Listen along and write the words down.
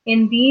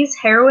In these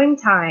harrowing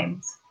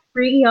times,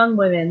 three young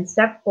women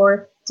step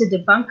forth to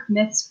debunk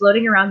myths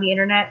floating around the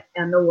internet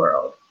and the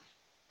world.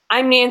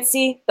 I'm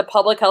Nancy, the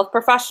public health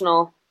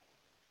professional.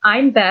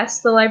 I'm Bess,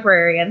 the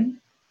librarian.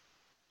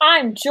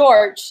 I'm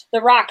George,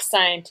 the rock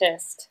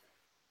scientist.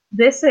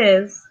 This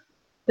is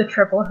The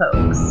Triple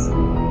Hoax.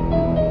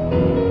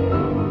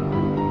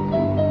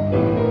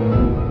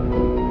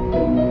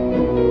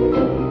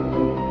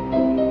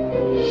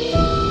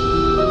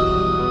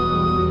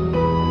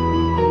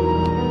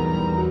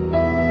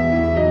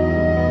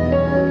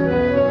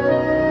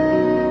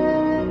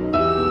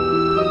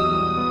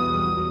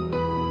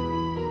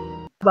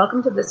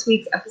 Welcome to this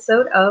week's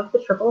episode of The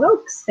Triple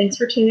Hoax. Thanks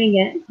for tuning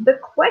in. The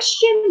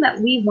question that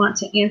we want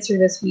to answer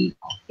this week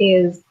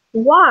is,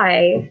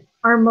 why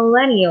are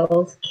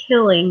millennials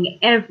killing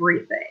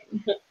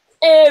everything?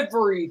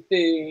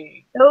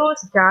 Everything.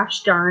 Those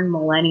gosh darn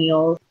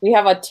millennials. We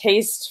have a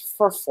taste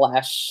for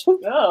flesh.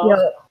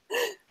 Oh.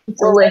 Yep.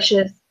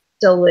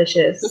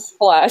 Delicious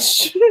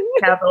Flesh.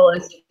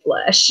 capitalist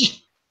flesh.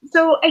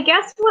 So I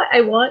guess what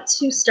I want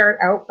to start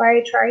out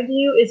by trying to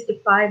do is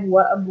define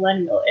what a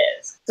millennial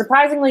is.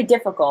 Surprisingly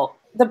difficult.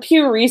 The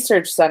Pew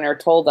Research Center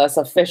told us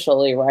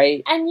officially,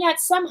 right? And yet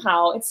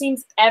somehow it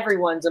seems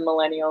everyone's a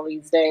millennial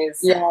these days.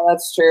 Yeah,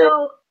 that's true.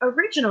 So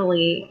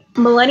originally,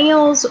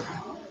 millennials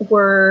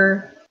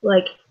were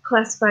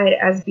classified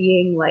as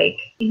being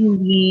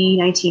in the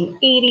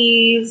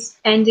 1980s,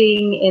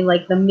 ending in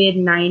the mid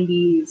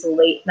 90s,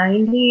 late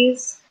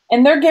 90s.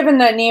 And they're given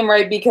that name,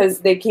 right, because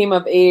they came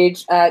of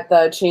age at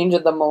the change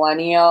of the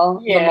millennial.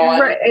 Yeah.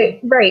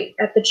 Right.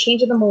 At the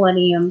change of the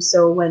millennium,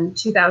 so when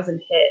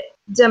 2000 hit,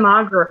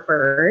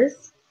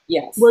 demographers,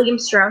 yes, William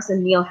Strauss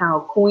and Neil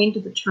Howe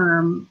coined the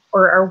term,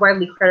 or are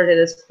widely credited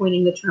as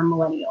coining the term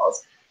millennials.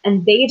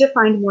 And they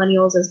defined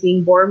millennials as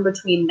being born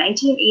between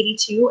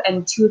 1982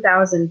 and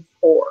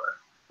 2004.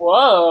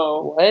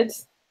 Whoa. What?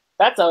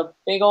 That's a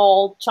big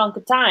old chunk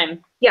of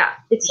time. Yeah,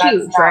 it's that's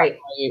huge, right?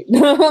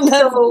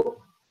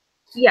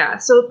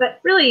 So that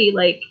really,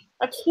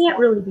 that can't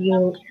really be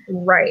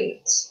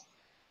right.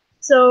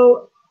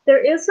 So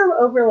there is some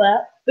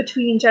overlap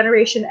between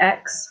Generation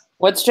X.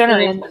 What's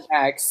Generation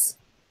X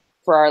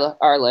for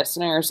our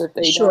listeners if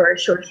they don't?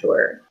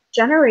 Sure.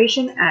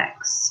 Generation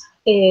X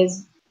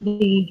is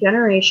the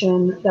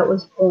generation that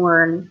was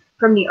born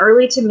from the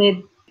early to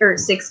mid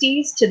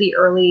 60s to the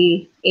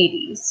early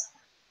 80s.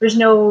 There's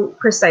no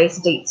precise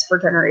dates for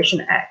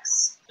Generation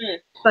X,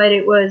 but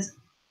it was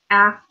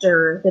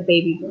after the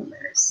baby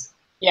boomers.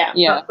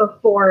 Yeah.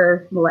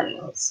 Before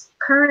millennials.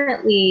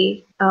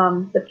 Currently,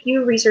 the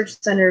Pew Research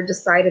Center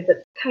decided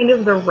that kind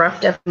of the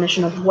rough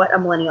definition of what a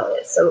millennial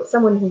is. So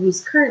someone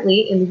who's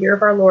currently, in the year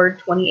of our Lord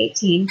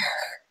 2018,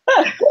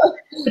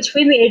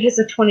 between the ages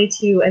of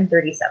 22 and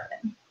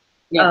 37.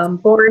 Yes.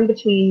 Born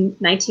between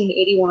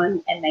 1981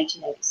 and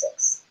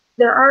 1996.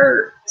 There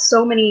are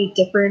so many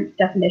different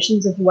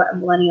definitions of what a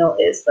millennial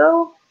is,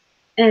 though.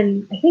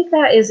 And I think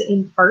that is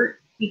in part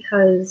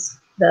because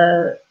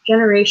the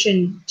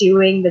generation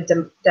doing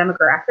the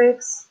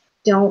demographics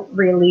don't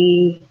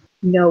really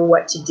know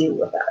what to do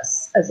with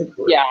us as a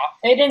group. Yeah,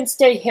 they didn't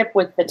stay hip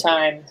with the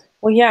time.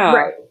 Well, yeah,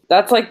 right.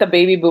 That's like the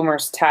baby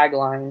boomers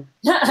tagline.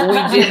 We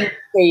didn't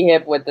stay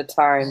hip with the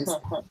times.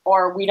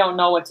 Or we don't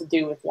know what to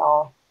do with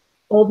y'all.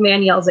 Old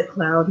man yells at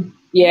cloud.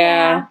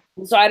 Yeah.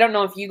 So I don't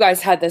know if you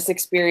guys had this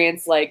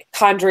experience,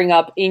 conjuring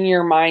up in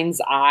your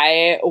mind's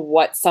eye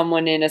what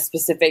someone in a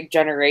specific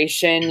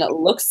generation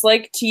looks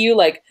like to you,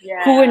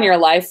 who in your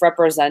life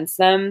represents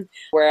them,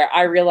 where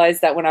I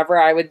realized that whenever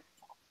I would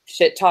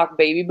shit talk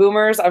baby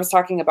boomers, I was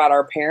talking about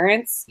our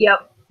parents. Yep.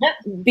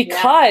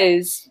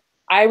 Because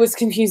I was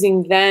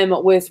confusing them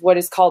with what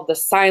is called the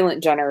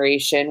silent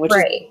generation, which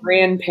is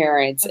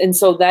grandparents. And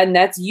so then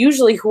that's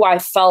usually who I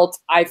felt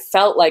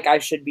like I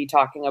should be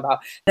talking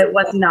about. It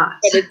was not.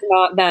 But it's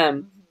not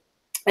them.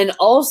 And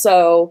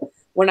also,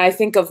 when I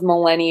think of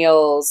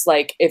millennials,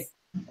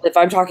 if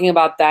I'm talking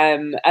about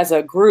them as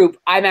a group,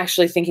 I'm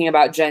actually thinking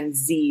about Gen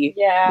Z.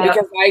 Yeah.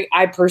 Because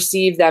I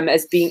perceive them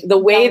as being the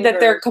way that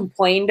they're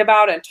complained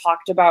about and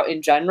talked about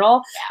in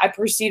general. I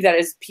perceive that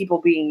as people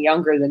being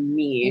younger than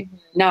me,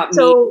 not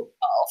me myself.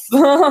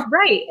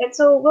 Right. And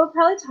so we'll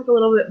probably talk a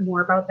little bit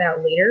more about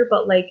that later,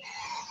 but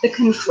the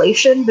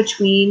conflation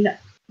between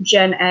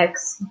Gen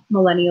X,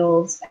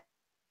 millennials,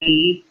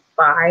 and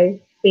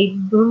baby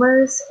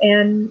boomers,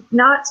 and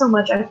not so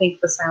much, I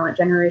think, the silent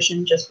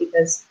generation, just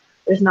because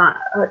there's not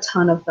a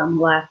ton of them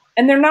left.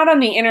 And they're not on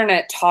the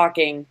internet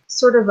talking.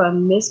 Sort of a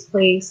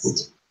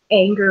misplaced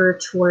anger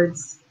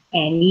towards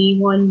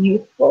anyone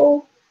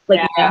youthful,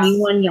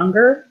 anyone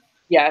younger.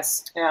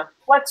 Yes. Yeah.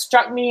 What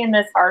struck me in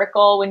this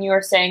article when you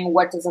were saying,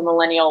 what does a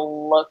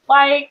millennial look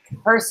like?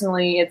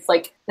 Personally, it's I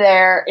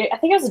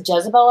think it was a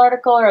Jezebel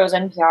article or it was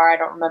NPR, I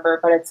don't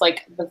remember, but it's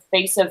the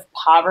face of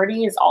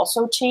poverty is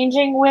also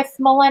changing with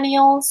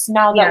millennials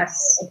now that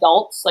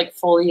adults,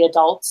 fully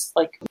adults,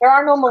 there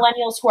are no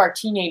millennials who are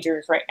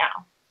teenagers right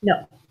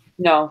now.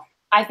 No.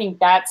 I think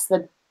that's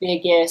the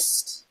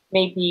biggest,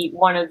 maybe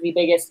one of the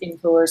biggest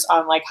influencers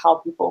on how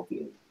people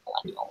view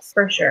millennials.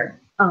 For sure.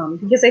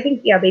 Because I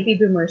think, baby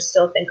boomers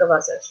still think of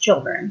us as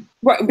children.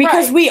 Right,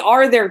 because we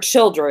are their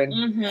children.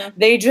 Mm-hmm.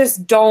 They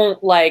just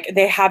don't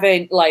they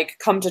haven't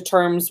come to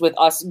terms with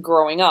us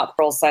growing up.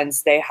 In a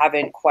sense, they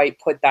haven't quite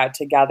put that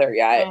together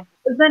yet.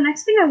 Mm-hmm. The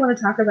next thing I want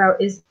to talk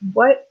about is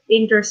what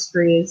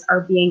industries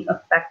are being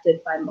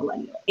affected by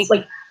millennials.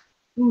 Like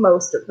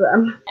most of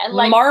them.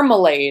 And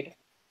Marmalade.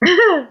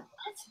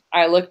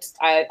 I looked.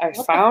 I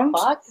what found. The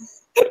fuck?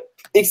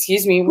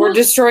 Excuse me. We're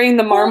destroying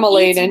the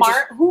marmalade.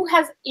 Who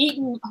has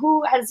eaten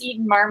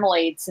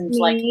marmalade since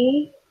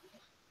Me?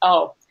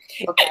 Oh,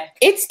 okay.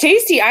 It's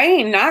tasty. I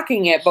ain't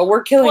knocking it, but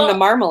we're killing the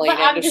marmalade but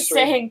industry. I'm just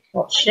saying.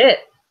 Well, shit.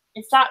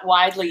 It's not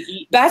widely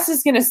eaten. Bess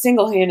is gonna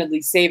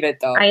single-handedly save it,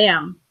 though. I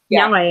am.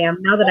 Yeah. Now I am.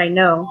 Now that I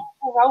know.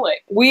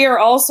 Heroic. We are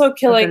also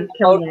killing the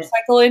killing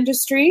motorcycle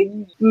industry.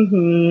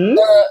 Mm-hmm.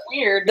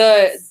 Weird.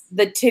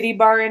 The titty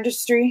bar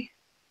industry.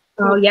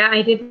 Oh, yeah,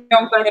 I did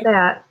know about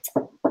that.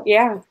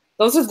 Yeah.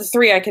 Those are the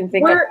three I can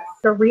think of.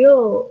 The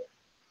real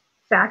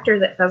factor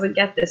that doesn't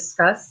get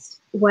discussed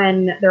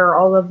when there are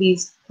all of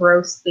these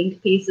gross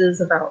think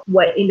pieces about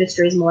what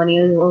industries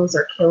millennials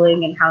are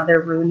killing and how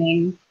they're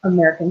ruining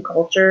American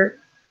culture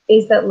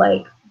is that,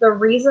 the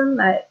reason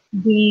that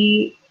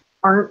we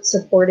aren't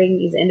supporting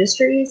these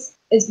industries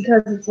is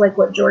because it's like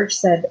what George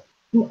said.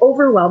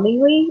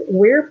 Overwhelmingly,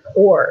 we're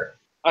poor.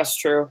 That's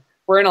true.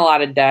 We're in a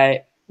lot of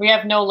debt. We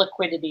have no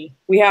liquidity.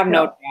 We have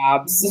no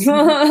jobs.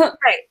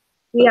 Right.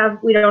 We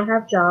don't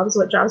have jobs.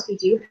 What jobs we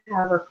do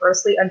have are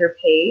grossly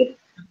underpaid.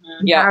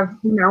 Mm-hmm. We have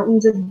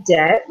mountains of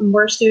debt,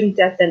 more student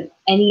debt than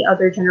any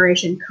other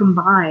generation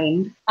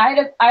combined.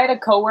 I had a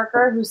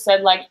coworker who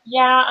said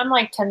yeah, I'm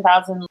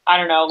 10,000, I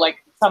don't know,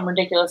 some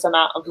ridiculous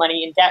amount of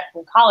money in debt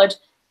from college.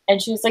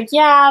 And she was like,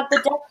 yeah, the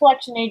debt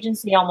collection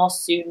agency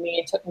almost sued me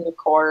and took me to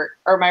court.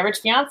 Or my rich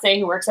fiance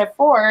who works at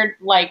Ford,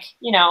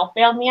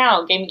 bailed me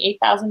out, gave me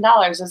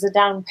 $8,000 as a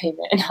down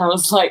payment. And I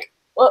was like,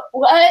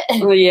 what?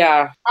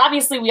 Yeah.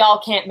 Obviously, we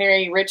all can't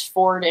marry rich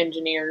Ford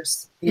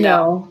engineers.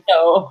 No.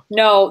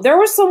 No, there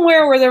was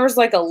somewhere where there was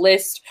a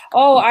list.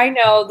 Oh, I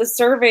know, the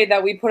survey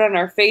that we put on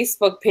our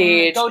Facebook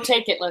page. Go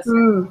take it,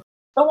 listener.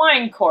 The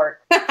wine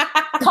court.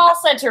 Call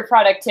center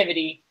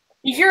productivity.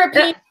 The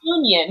European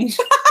Union.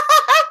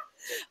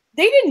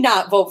 They did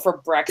not vote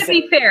for Brexit. To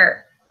be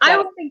fair, I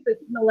don't think that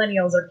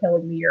millennials are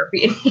killing the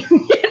European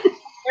Union.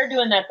 They're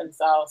doing that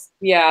themselves.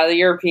 Yeah, the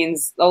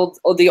Europeans,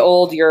 the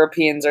old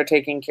Europeans are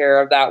taking care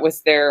of that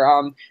with their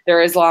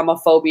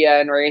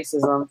Islamophobia and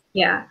racism.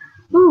 Yeah.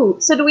 Ooh,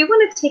 so do we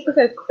want to take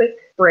a quick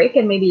break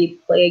and maybe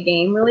play a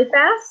game really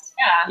fast?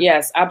 Yeah.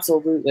 Yes,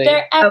 absolutely.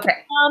 Their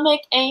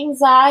economic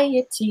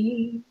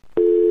anxiety.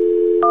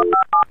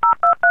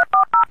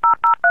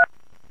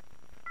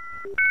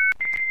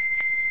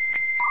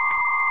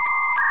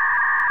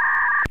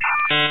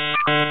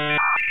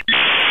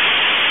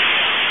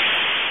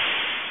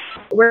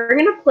 We're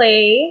going to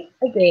play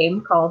a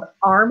game called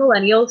Are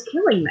Millennials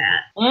Killing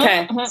That?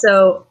 Okay.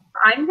 So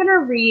I'm going to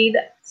read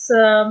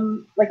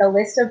some, a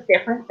list of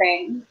different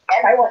things.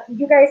 And I want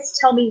you guys to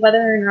tell me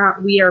whether or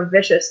not we are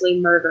viciously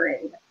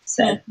murdering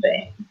said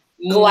thing.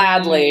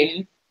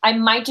 Gladly. I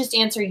might just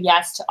answer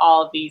yes to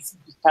all of these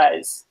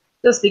because.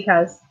 Just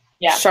because.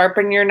 Yeah.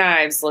 Sharpen your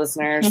knives,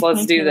 listeners.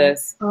 Let's do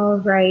this. All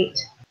right.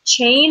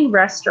 Chain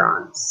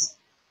restaurants.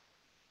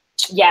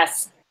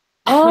 Yes.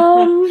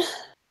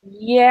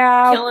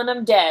 Yeah. Killing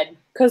them dead.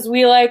 Because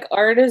we like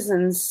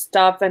artisan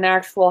stuff and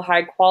actual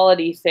high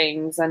quality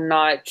things and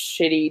not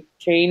shitty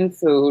chain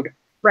food.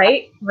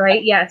 Right.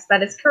 Yes,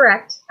 that is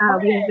correct.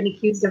 We have been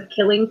accused of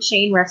killing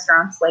chain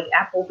restaurants like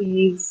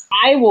Applebee's.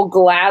 I will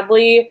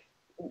gladly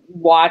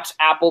watch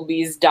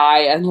Applebee's die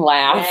and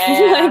laugh.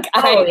 Yeah.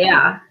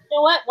 Yeah. You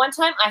know what? One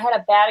time I had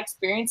a bad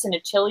experience in a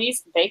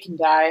Chili's. They can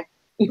die.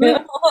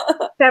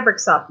 Fabric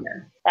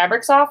softener.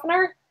 Fabric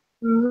softener?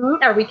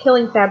 Mm-hmm. Are we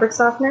killing fabric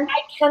softener?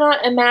 I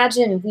cannot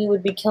imagine we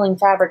would be killing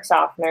fabric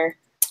softener.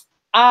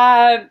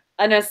 An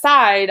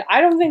aside,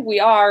 I don't think we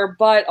are,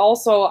 but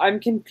also I'm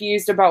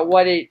confused about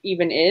what it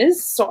even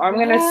is. So I'm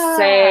gonna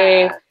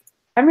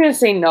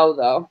say no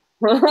though.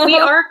 We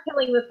are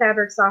killing the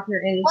fabric softener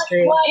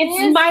industry.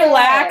 It's my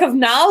lack of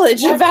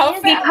knowledge about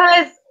it.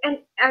 Because,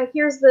 and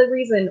here's the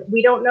reason,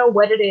 we don't know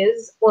what it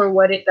is or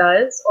what it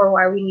does or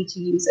why we need to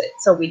use it,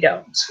 so we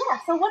don't. Yeah,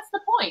 so what's the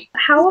point?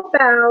 How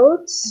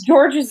about...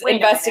 George is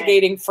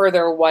investigating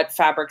further what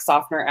fabric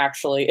softener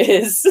actually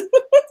is.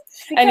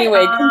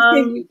 Anyway,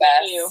 continue,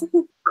 Bess.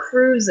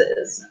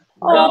 Cruises.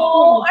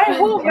 Oh, I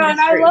hope not.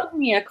 I love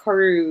me a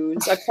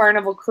cruise, a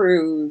Carnival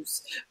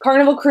cruise.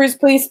 Carnival Cruise,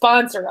 please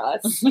sponsor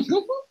us.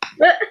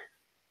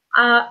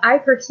 I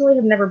personally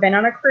have never been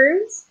on a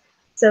cruise,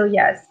 so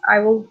yes, I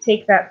will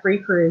take that free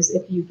cruise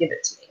if you give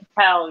it to me.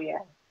 Hell yeah.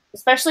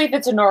 Especially if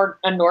it's a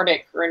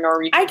Nordic or a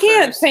Norwegian I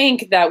can't cruise.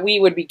 think that we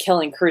would be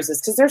killing cruises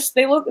because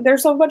they're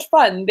so much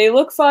fun. They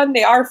look fun.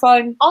 They are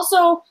fun.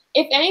 Also,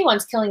 if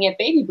anyone's killing it,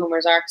 baby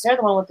boomers are because they're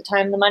the one with the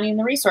time, the money, and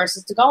the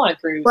resources to go on a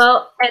cruise.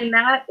 Well, and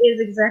that is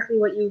exactly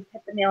what you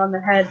hit the nail on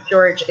the head,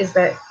 George, is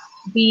that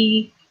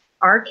we've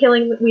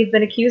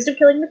been accused of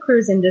killing the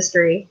cruise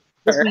industry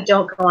because we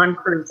don't go on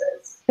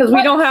cruises. Because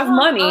we don't have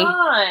money.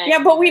 On.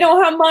 Yeah, but we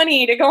don't have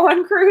money to go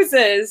on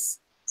cruises.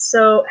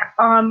 So,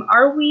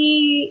 are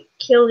we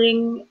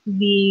killing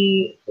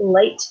the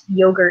light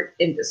yogurt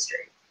industry?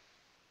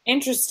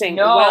 Interesting.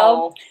 No.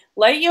 Well,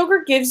 light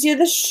yogurt gives you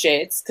the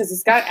shits because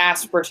it's got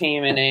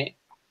aspartame in it.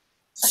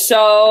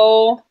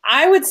 So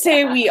I would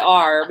say we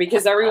are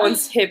because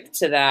everyone's hip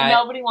to that.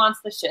 Nobody wants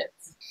the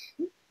shits.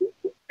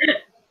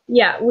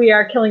 Yeah, we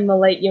are killing the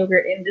light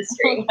yogurt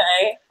industry.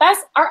 Okay.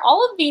 Are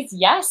all of these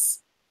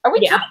yes? Are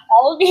we Yeah. killing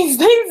all of these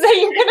things that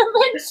you're going to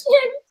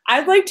mention?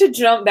 I'd like to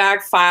jump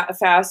back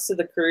fast to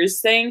the cruise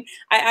thing.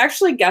 I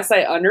actually guess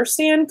I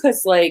understand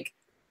because, like,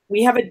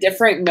 we have a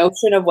different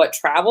notion of what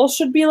travel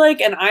should be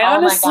like. And I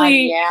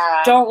honestly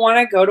don't want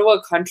to go to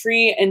a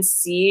country and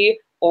see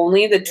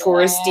only the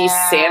touristy,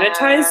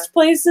 sanitized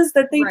places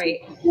that they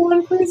take people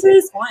on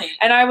cruises.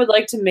 And I would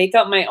like to make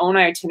up my own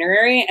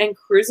itinerary. And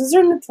cruises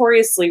are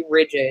notoriously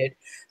rigid.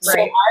 So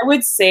I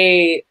would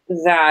say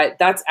that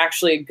that's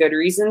actually a good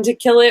reason to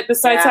kill it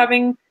besides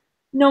having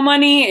no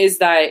money is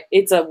that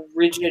it's a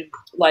rigid,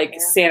 like,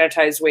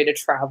 sanitized way to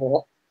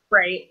travel.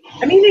 Right.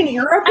 I mean, in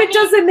Europe, it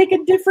doesn't make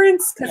a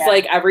difference because,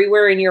 like,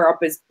 everywhere in Europe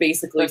is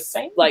basically,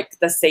 like,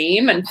 the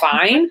same and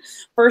fine.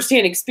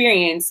 First-hand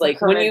experience,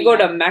 like, when you go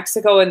to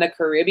Mexico and the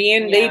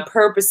Caribbean, they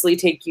purposely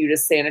take you to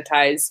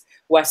sanitize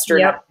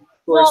Western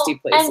touristy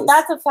places. And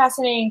that's a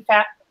fascinating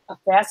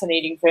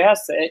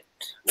facet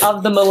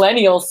of the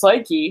millennial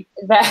psyche,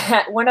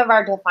 that one of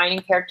our defining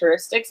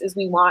characteristics is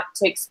we want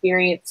to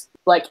experience,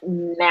 like,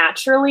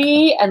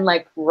 naturally and,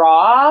 like,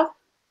 raw.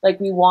 Like,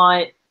 we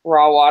want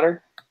raw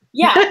water.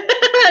 Yeah.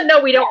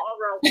 No, we don't want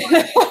raw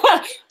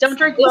water. Don't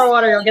drink raw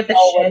water, you'll get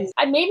the shit.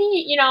 And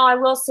maybe, I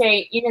will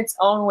say in its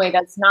own way,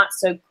 that's not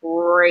so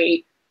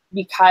great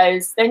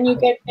because then you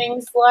get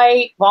things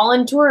like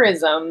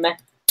voluntourism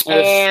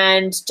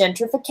and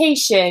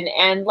gentrification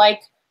and,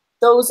 like,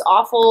 those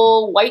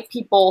awful white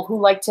people who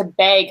like to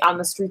beg on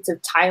the streets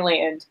of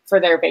Thailand for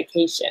their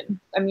vacation.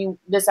 I mean,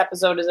 this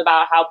episode is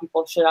about how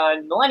people shit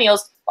on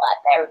millennials, but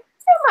there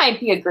might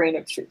be a grain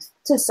of truth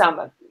to some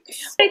of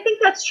these. I think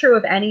that's true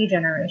of any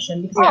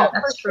generation because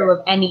that's true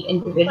of any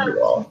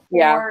individual.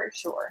 Yeah. For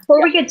sure.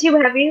 Before we get too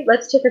heavy,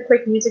 let's take a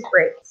quick music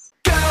break.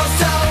 Girls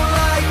don't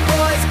like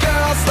boys,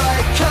 girls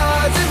like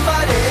cars and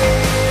money.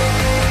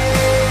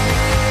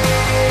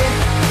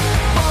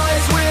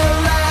 Boys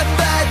will laugh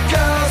at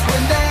girls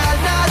when they're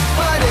not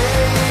funny.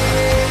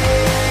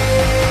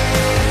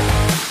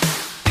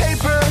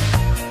 Paper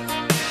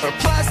or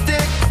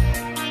plastic,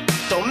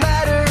 don't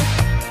matter,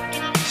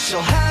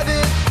 she'll have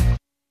it.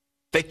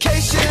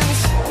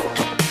 Vacations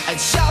and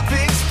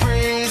shopping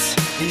sprees,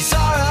 these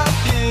are a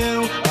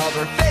few of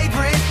her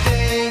favorite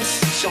things.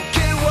 She'll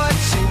get what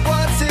she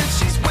wants if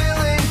she's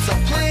willing to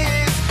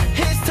please.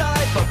 His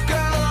type of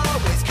girl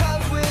always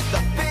comes with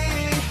a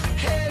fee.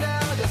 And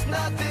now there's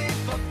nothing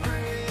for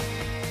free.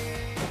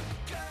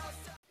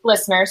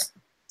 Listeners,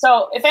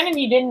 so if any of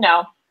you didn't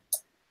know,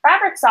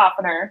 fabric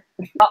softener,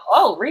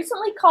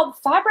 recently called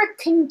fabric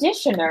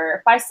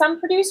conditioner by some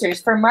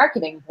producers for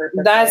marketing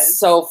purposes. That's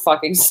so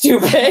fucking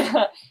stupid.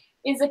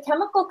 Is a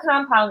chemical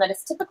compound that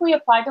is typically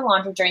applied to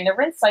laundry during the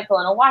rinse cycle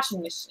in a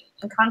washing machine.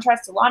 In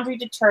contrast to laundry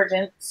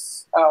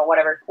detergents,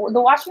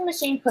 the washing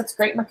machine puts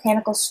great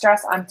mechanical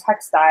stress on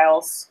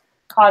textiles,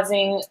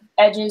 causing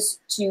edges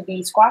to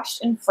be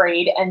squashed and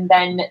frayed, and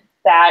then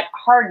that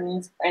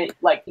hardens and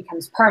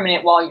becomes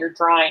permanent while you're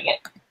drying it.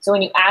 So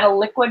when you add a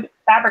liquid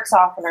fabric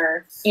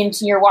softener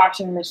into your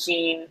washing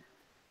machine,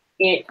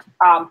 it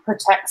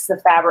protects the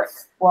fabric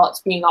while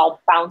it's being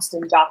all bounced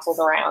and jostled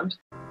around.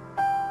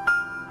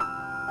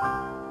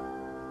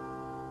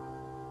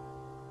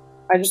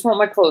 I just want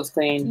my clothes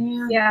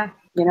clean. Yeah.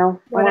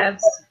 Whatever.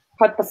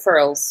 Cut the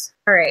frills.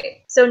 All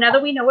right. So now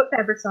that we know what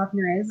fabric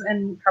softener is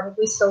and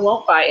probably still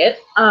won't buy it,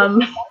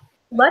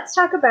 let's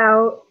talk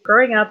about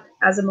growing up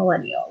as a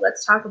millennial.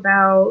 Let's talk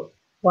about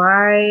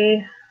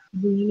why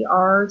we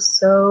are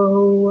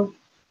so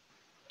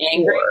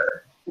angry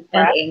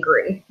and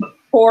angry.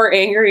 Poor,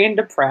 angry, and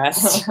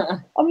depressed.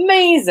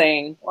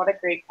 Amazing. What a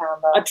great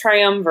combo. A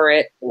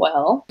triumvirate.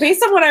 Well,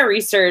 based on what I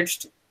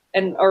researched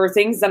or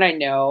things that I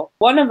know,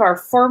 one of our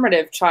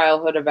formative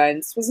childhood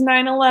events was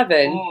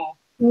 9/11.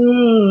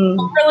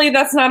 Really,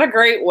 that's not a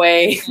great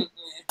way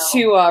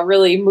to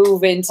really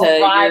move into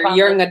your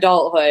young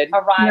adulthood.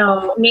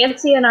 No,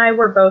 Nancy and I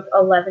were both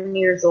 11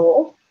 years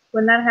old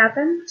when that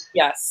happened.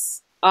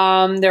 Yes.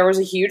 There was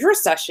a huge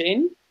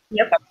recession.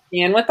 Yep. That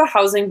began with the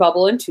housing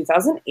bubble in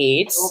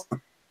 2008.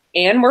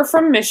 And we're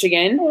from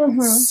Michigan.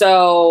 Mm-hmm.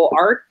 So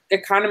our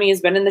economy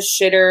has been in the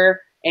shitter.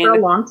 And for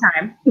a long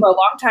time.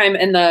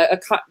 And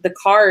the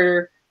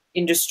car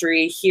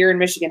industry here in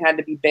Michigan had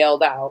to be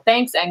bailed out.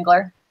 Thanks,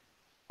 Engler.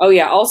 Oh,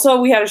 yeah.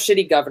 Also, we had a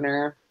shitty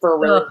governor for a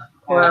really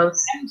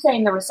gross. I'm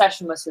saying the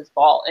recession was his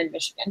fault in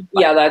Michigan.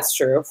 Yeah, that's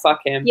true.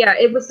 Fuck him. Yeah,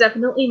 it was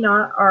definitely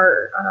not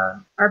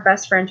our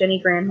best friend Jenny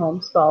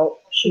Granholm's fault.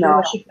 She did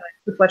what she could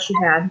with what she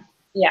had.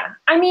 Yeah.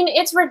 I mean,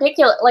 it's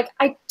ridiculous. Like,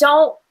 I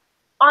don't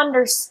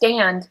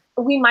understand.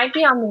 We might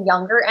be on the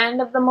younger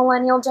end of the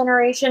millennial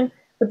generation,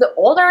 but the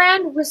older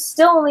end was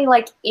still only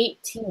like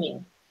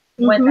 18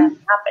 when that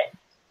happened.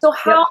 So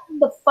how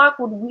the fuck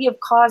would we have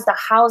caused a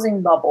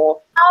housing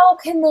bubble? How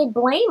can they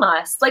blame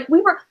us? Like, we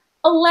were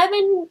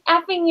 11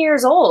 effing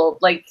years old.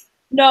 Like,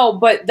 no,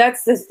 but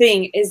that's the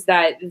thing is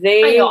that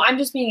I know, I'm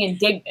just being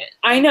indignant.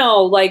 I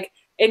know, like,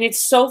 and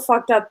it's so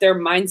fucked up, their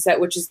mindset,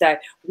 which is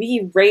that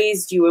we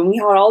raised you and we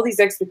had all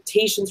these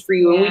expectations for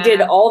you and we did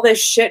all this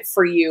shit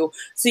for you.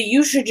 So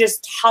you should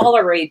just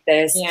tolerate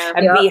this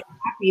and be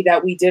happy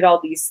that we did all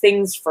these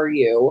things for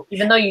you.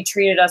 Even though you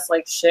treated us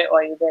like shit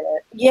while you did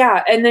it.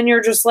 Yeah, and then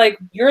you're just like,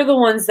 you're the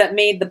ones that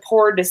made the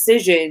poor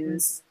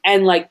decisions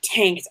and like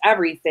tanked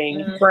everything.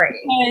 Right.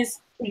 Because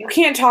you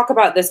can't talk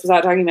about this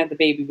without talking about the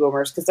baby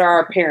boomers because they're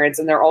our parents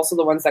and they're also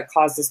the ones that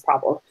caused this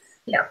problem.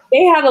 Yeah,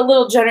 they had a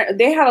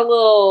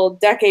little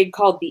decade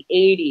called the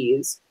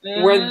 80s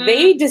where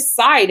they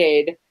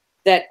decided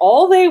that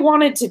all they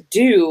wanted to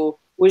do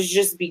was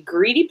just be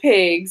greedy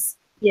pigs.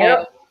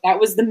 Yeah,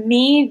 that was the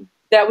me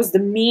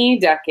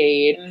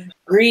decade.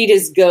 Greed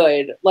is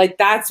good. Like,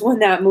 that's when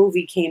that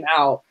movie came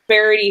out.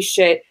 Prosperity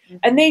shit.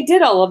 And they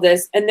did all of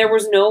this and there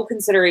was no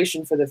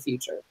consideration for the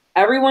future.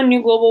 Everyone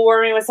knew global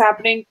warming was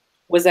happening.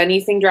 Was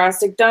anything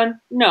drastic done?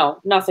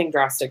 No, nothing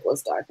drastic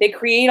was done. They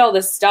create all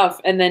this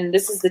stuff, and then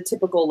this is the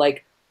typical,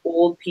 like,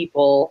 old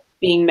people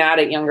being mad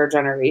at younger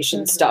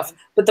generation stuff.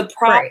 But the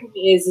problem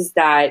is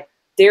that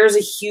there's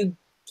a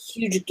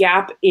huge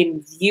gap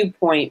in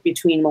viewpoint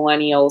between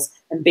millennials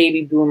and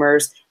baby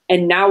boomers,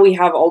 and now we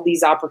have all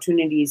these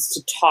opportunities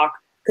to talk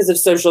because of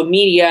social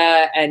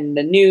media and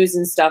the news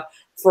and stuff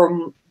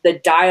for the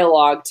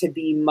dialogue to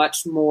be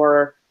much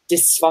more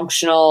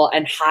dysfunctional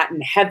and hot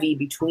and heavy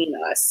between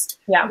us.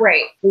 Yeah.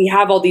 Right. We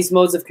have all these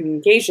modes of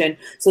communication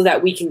so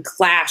that we can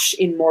clash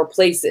in more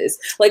places.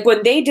 Like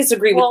when they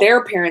disagree with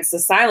their parents, the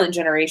silent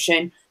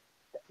generation,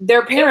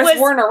 their parents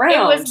weren't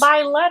around. It was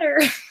by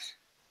letter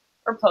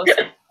or post.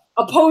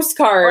 A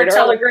postcard. Or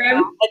telegram.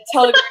 A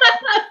telegram.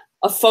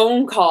 A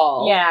phone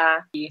call.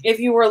 Yeah. If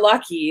you were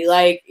lucky.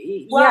 Like,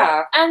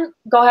 yeah. And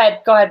go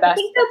ahead, Beth. I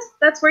think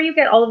that's where you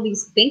get all of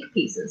these think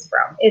pieces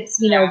from. It's,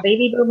 you know,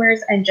 baby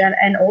boomers and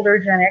older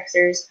Gen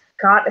Xers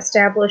got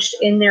established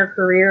in their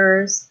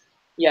careers.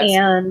 Yes.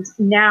 And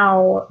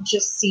now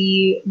just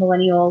see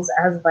millennials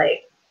as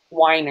like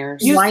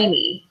whiners.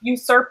 Whiny.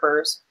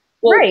 Usurpers.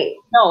 Well, right.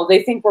 No,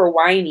 they think we're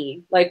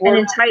whiny. Like we're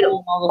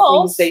entitled. All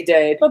the things they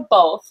did. But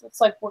both.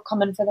 It's like we're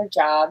coming for their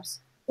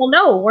jobs. Well,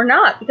 no, we're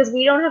not, because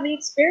we don't have the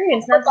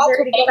experience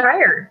necessary to get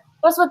hired.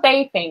 That's what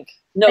they think.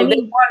 No, they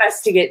want us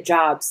to get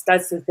jobs.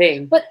 That's the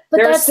thing. But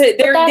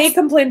they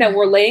complain that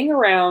we're laying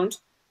around,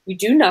 we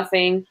do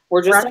nothing,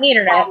 we're just on the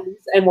internet,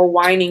 and we're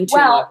whining too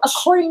much. Well,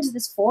 according to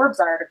this Forbes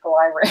article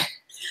I read.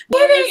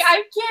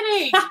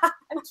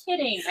 I'm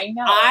kidding. I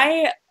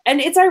know. And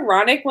it's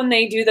ironic when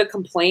they do the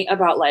complaint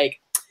about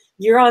like,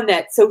 you're on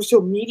that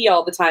social media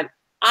all the time.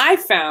 I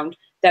found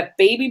that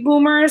baby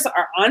boomers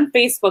are on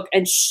Facebook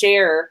and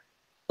share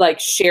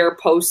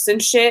posts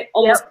and shit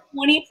almost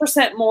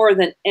 20% more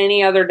than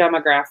any other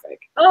demographic.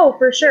 Oh,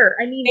 for sure.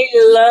 I mean,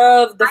 they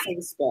love the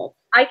Facebook.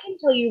 I can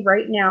tell you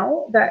right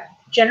now that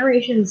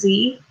Generation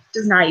Z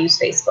does not use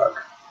Facebook.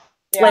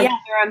 Yeah, like,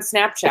 they're on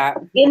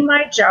Snapchat. In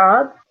my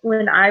job,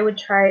 when I would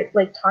try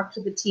talk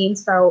to the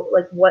teams about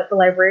like what the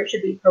library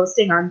should be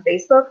posting on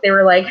Facebook, they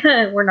were like,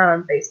 "We're not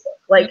on Facebook."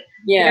 Like,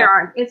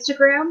 they're on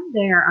Instagram,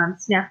 they are on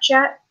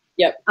Snapchat.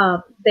 Yep.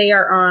 They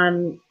are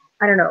on,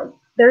 I don't know.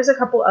 There's a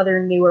couple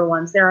other newer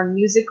ones. They're on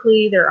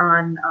Musical.ly. They're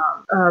on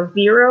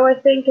Vero, I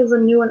think, is a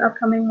new and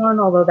upcoming one.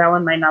 Although that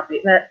one might not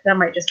be. That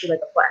might just be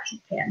like a flash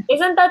in the pan.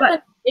 Isn't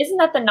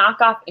that the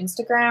knockoff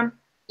Instagram?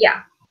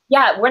 Yeah.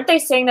 Yeah. Weren't they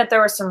saying that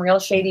there was some real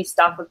shady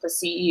stuff with the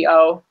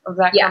CEO of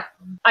that? Yeah.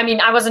 I mean,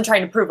 I wasn't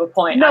trying to prove a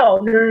point.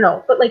 No.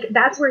 But like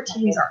that's where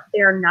teens are.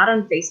 They are not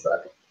on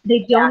Facebook. They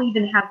don't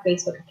even have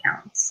Facebook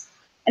accounts,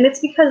 and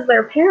it's because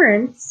their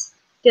parents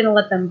didn't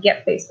let them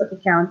get Facebook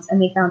accounts, and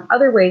they found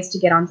other ways to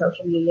get on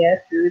social media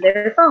through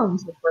their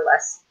phones, which were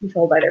less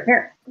controlled by their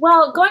parents.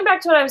 Well, going back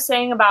to what I was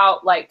saying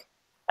about like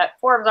that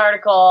Forbes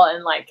article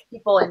and like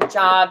people in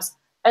jobs,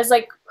 as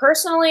like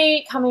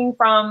personally coming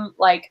from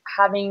like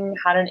having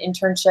had an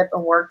internship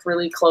and worked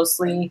really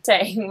closely,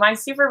 saying my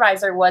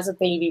supervisor was a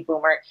baby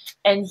boomer,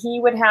 and he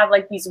would have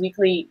like these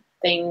weekly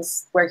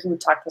things where he would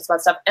talk to us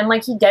about stuff, and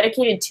like he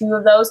dedicated 2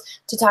 of those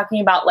to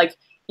talking about like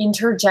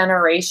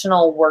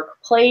intergenerational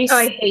workplace. Oh,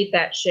 I hate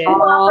that shit.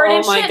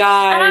 Oh my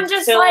god! And I'm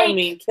just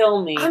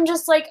kill me. I'm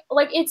just like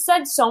it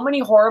said so many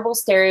horrible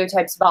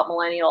stereotypes about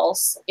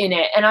millennials in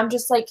it, and I'm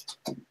just like,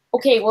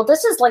 okay, well,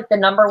 this is like the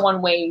number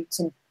one way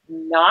to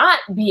not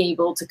be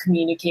able to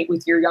communicate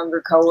with your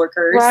younger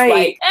coworkers, right?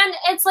 Like, and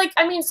it's like,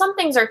 I mean, some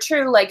things are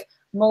true. Like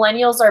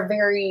millennials are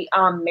very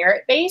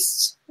merit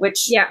based,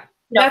 which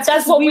No,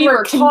 that's what we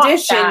were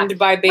conditioned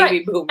by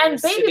baby boomers.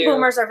 And baby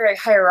boomers are very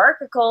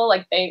hierarchical.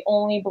 Like they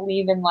only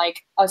believe in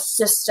like a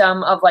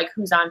system of like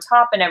who's on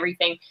top and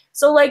everything.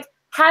 So like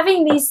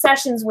having these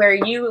sessions where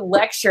you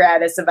lecture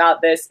at us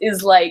about this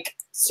is like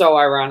so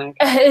ironic.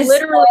 It's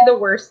literally the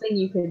worst thing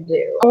you could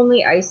do.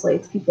 Only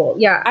isolates people.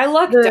 Yeah. I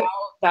lucked out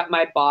that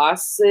my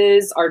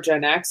bosses are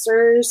Gen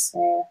Xers,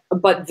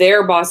 but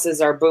their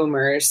bosses are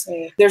boomers.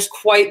 There's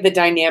quite the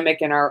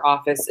dynamic in our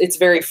office. It's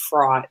very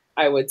fraught,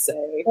 I would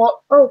say.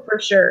 Well, for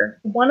sure.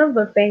 One of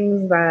the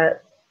things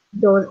that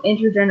those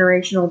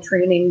intergenerational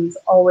trainings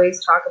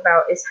always talk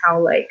about is how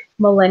like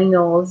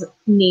millennials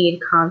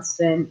need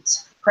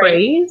constant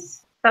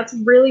praise. That's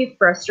really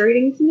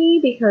frustrating to me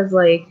because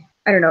like,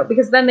 I don't know,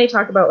 because then they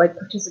talk about like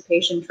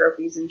participation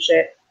trophies and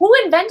shit. Who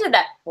invented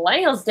that?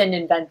 Millennials didn't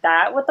invent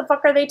that. What the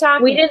fuck are they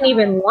talking We didn't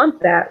even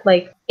want that.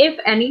 Like, if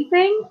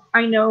anything,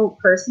 I know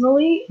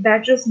personally,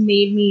 that just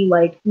made me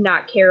like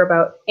not care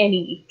about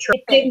any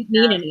trophy. It didn't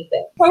mean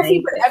anything.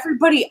 Trophy, but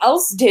everybody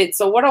else did.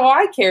 So what do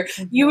I care?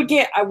 You would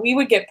get, we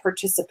would get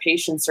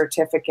participation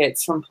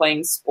certificates from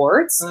playing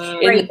sports.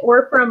 Right.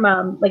 Or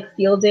from like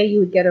field day, you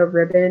would get a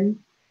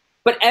ribbon.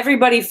 But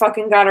everybody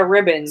fucking got a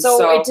ribbon.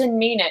 So it didn't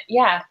mean it.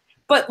 Yeah.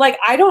 But, like,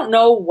 I don't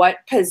know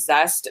what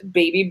possessed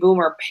baby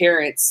boomer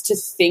parents to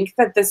think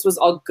that this was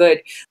all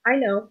good. I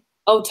know.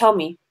 Oh, tell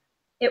me.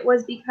 It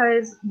was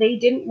because they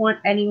didn't want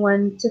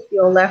anyone to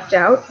feel left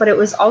out, but it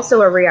was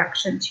also a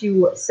reaction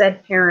to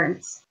said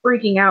parents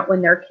freaking out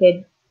when their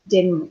kid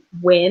didn't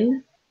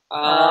win.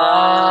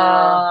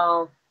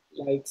 Yikes.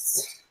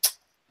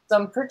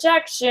 Some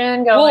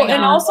projection going on. Well,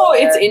 and also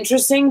it's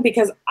interesting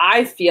because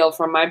I feel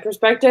from my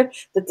perspective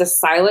that the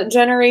silent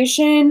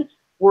generation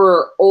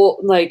were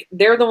old, like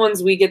they're the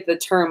ones we get the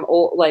term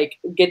old, like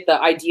get the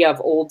idea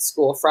of old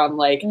school from,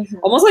 like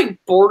almost like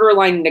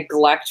borderline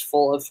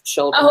neglectful of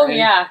children. Oh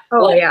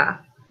yeah.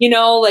 You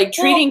know, like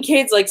treating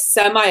kids like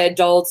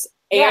semi-adults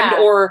and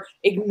or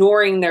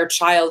ignoring their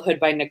childhood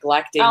by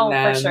neglecting them.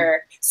 Oh, for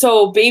sure.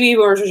 So baby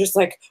boomers are just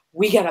like,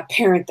 we gotta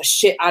parent the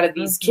shit out of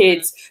these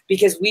kids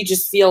because we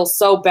just feel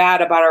so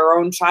bad about our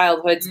own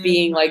childhoods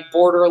being like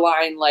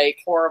borderline like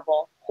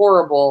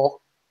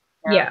horrible.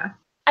 Yeah.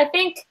 I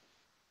think,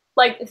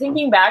 like,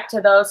 thinking back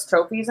to those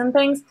trophies and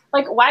things,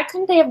 like, why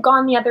couldn't they have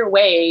gone the other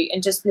way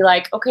and just be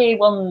like, okay,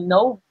 well,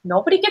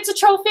 nobody gets a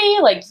trophy.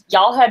 Like,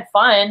 y'all had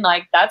fun.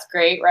 Like, that's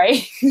great,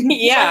 right?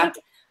 Yeah. Like,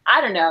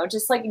 I don't know.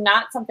 Just, like,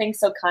 not something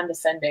so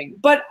condescending.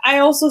 But I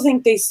also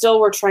think they still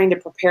were trying to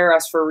prepare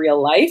us for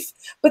real life.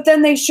 But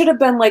then they should have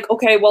been like,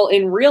 okay, well,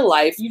 in real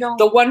life,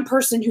 the one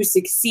person who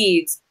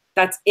succeeds,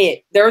 that's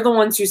it. They're the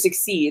ones who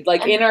succeed.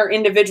 Like, in our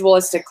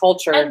individualistic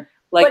culture,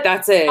 like,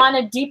 that's it. On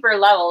a deeper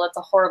level, it's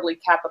a horribly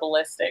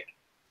capitalistic.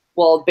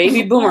 Well,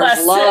 baby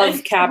boomers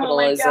love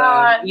capitalism.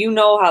 You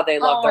know how they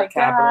love their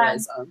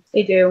capitalism.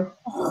 They do.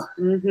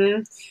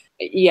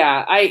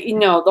 Yeah,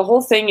 the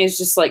whole thing is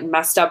just like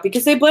messed up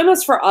because they blame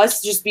us for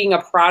us just being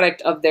a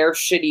product of their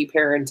shitty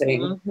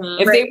parenting.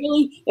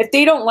 If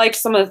they don't like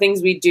some of the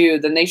things we do,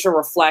 then they should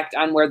reflect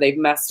on where they've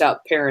messed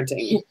up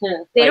parenting.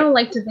 They don't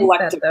like to think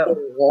that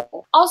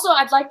though. Also,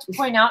 I'd like to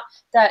point out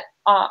that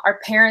our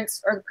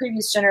parents or the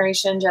previous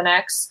generation, Gen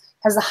X,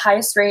 has the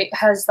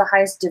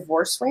highest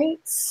divorce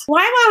rates.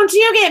 Why won't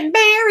you get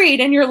married?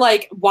 And you're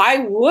like, why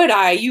would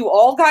I? You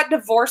all got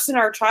divorced in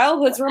our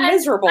childhoods. We're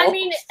miserable. I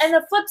mean, and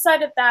the flip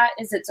side of that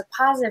is it's a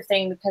positive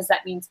thing because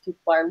that means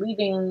people are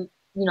leaving,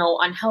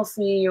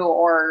 unhealthy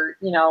or,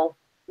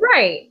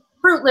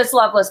 fruitless,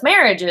 loveless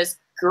marriages.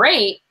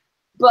 Great.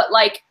 But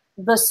like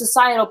the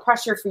societal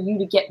pressure for you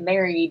to get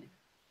married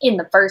in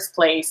the first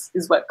place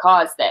is what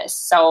caused this.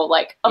 So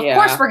like, of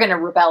course we're going to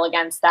rebel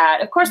against that.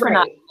 Of course we're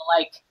not going to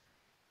like,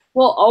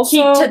 also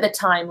keep to the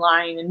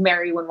timeline and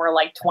marry when we're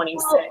like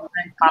 26.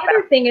 The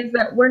other thing is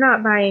that we're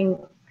not buying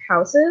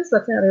houses.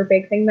 That's another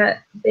big thing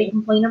that they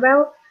complain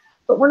about.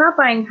 But we're not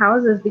buying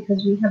houses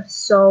because we have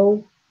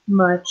so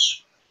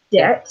much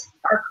debt.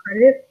 Our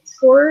credit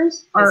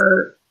scores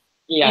are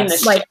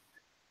like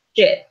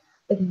shit.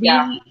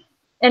 Like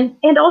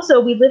and also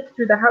we lived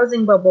through the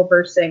housing bubble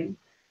bursting.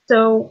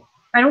 So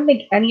I don't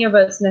think any of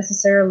us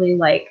necessarily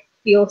like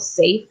feel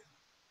safe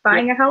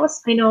buying a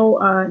house. I know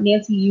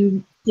Nancy,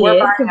 you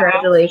did.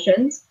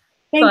 Congratulations.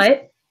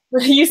 But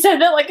you said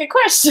that like a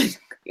question.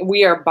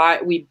 We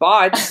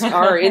bought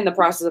are in the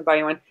process of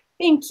buying one.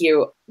 Thank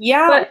you.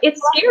 Yeah. But it's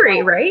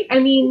scary, right? I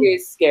mean, it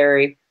is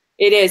scary.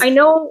 It is. I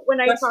know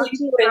when I talked to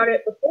you about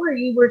it before,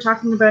 you were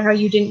talking about how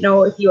you didn't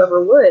know if you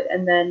ever would.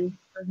 And then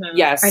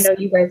yes, I know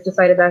you guys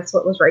decided that's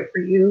what was right for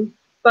you.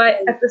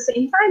 But at the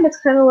same time, it's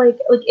kind of like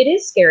it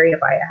is scary to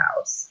buy a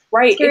house.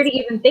 Right. It's scary to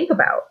even think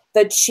about.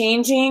 The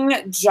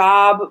changing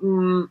job,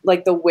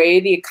 like the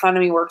way the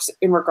economy works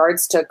in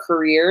regards to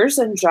careers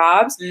and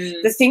jobs,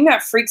 the thing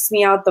that freaks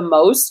me out the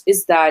most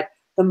is that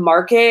the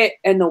market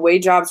and the way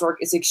jobs work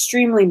is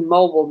extremely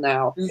mobile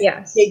now.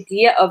 Yes. The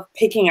idea of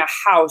picking a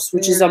house,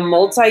 which is a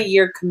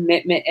multi-year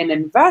commitment and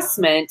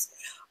investment,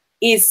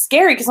 is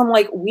scary because I'm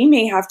like, we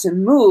may have to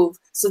move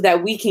so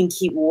that we can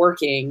keep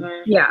working.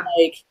 Yeah.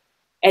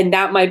 And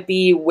that might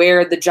be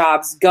where the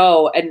jobs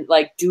go. And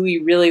like, do we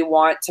really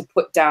want to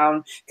put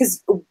down?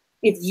 Because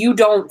if you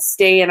don't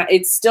stay in,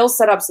 it's still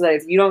set up so that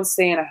if you don't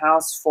stay in a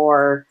house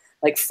for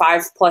like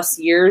 5+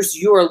 years,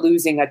 you are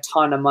losing a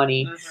ton of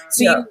money.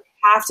 So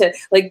have to,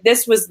 like,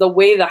 this was the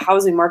way the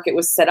housing market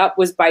was set up,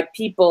 was by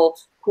people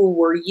who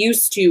were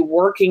used to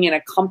working in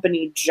a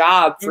company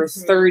job for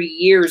 30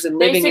 years and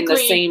living in the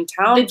same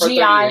town for 30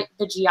 years.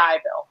 The GI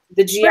Bill.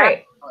 The GI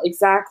Bill,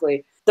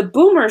 exactly. The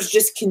boomers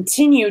just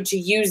continue to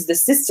use the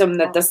system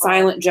that the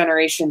silent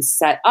generation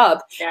set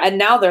up. Yeah. And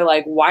now they're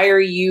like, why are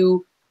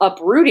you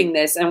uprooting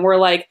this? And we're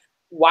like,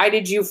 why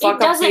did you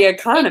fuck up the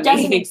economy? It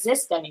doesn't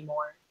exist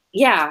anymore.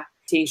 Yeah.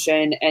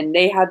 And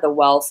they had the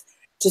wealth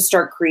to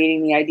start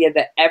creating the idea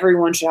that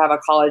everyone should have a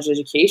college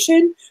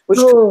education, which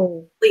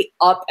completely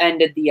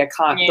upended the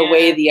the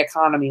way the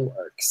economy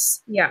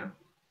works. Yeah.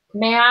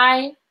 May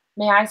I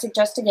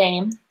suggest a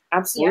game?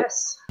 Absolutely.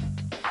 Yes.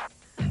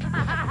 Come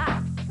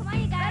on,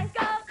 you guys,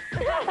 go.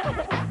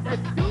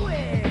 Let's do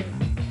it.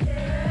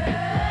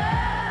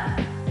 Yeah.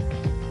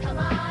 Come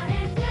on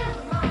and do.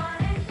 Come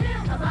on and do.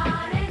 Come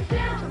on and do.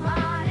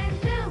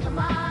 Come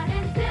on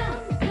and do.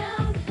 Come on and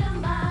do.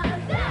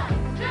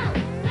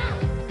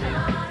 Come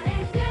on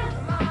and do.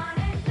 Come on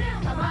and do.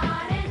 Come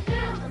on and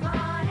do. Come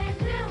on and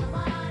do.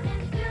 Come on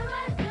and do.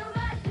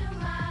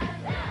 Come on and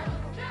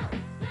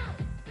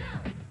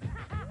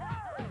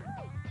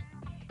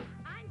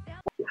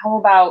do. How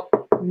about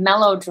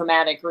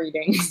melodramatic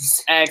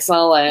readings?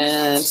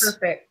 Excellent.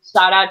 Perfect.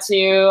 Shout out to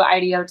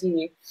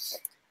IDOT.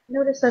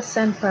 Notice us,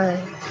 senpai.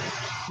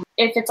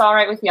 If it's all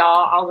right with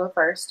y'all, I'll go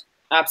first.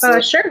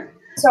 Absolutely. Sure.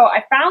 So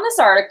I found this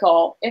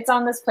article. It's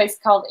on this place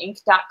called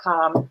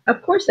Inc.com.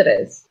 Of course it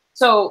is.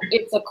 So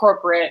it's a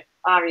corporate,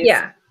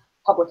 obvious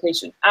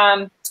publication.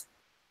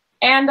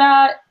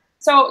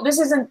 So this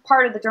isn't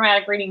part of the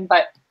dramatic reading,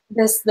 but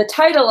the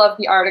title of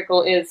the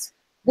article is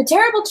 "The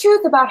Terrible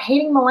Truth About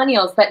Hating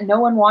Millennials That No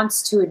One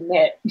Wants to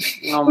Admit."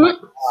 Oh my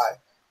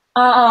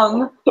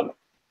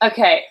God.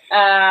 Okay.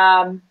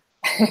 I'm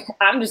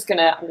just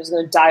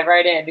gonna dive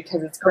right in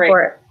because it's great. Go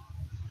for it.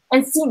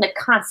 And seeing the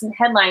constant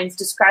headlines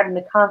describing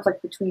the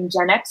conflict between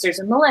Gen Xers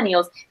and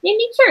millennials made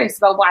me curious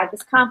about why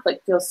this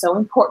conflict feels so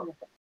important.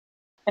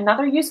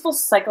 Another useful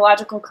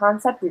psychological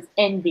concept is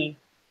envy.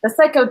 The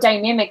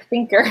psychodynamic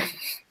thinker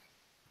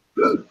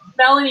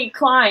Melanie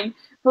Klein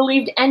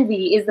believed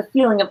envy is the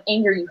feeling of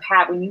anger you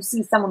have when you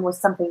see someone with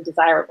something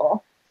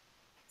desirable.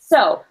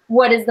 So,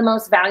 what is the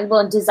most valuable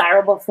and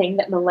desirable thing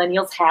that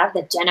millennials have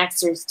that Gen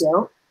Xers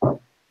don't?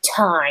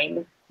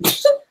 Time.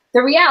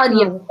 The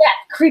reality of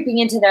death creeping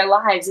into their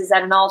lives is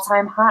at an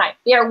all-time high.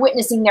 They are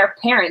witnessing their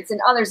parents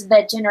and others of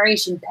that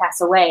generation pass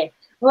away,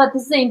 while at the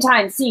same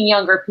time seeing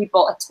younger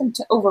people attempt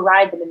to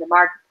override them in the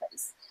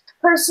marketplace.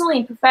 Personally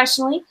and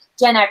professionally,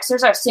 Gen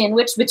Xers are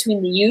sandwiched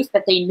between the youth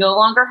that they no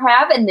longer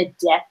have and the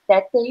death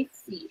that they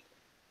fear.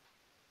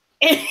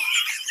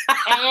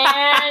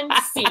 And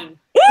scene.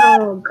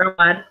 Oh,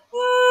 God.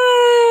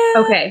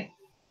 Okay.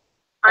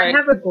 I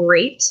have a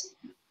great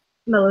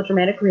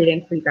melodramatic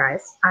reading for you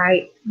guys.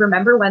 I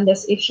remember when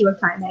this issue of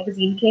Time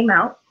magazine came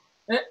out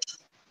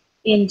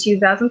in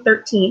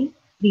 2013.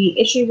 The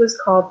issue was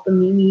called The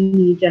Me, Me,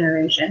 Me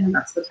Generation, and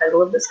that's the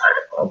title of this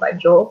article by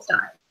Joel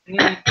Stein.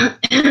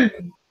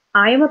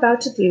 I am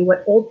about to do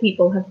what old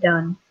people have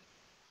done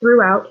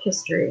throughout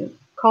history.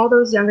 Call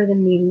those younger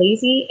than me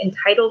lazy,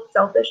 entitled,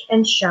 selfish,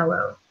 and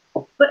shallow.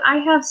 But I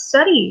have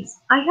studies.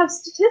 I have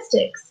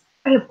statistics.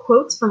 I have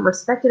quotes from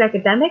respected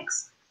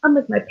academics.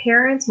 Unlike my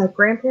parents, my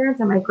grandparents,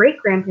 and my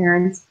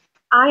great-grandparents,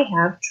 I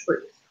have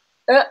truth.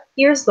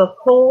 Here's the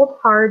cold,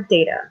 hard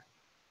data.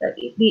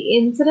 The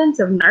incidence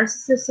of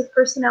narcissistic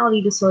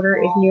personality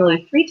disorder is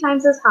nearly 3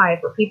 times as high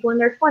for people in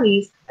their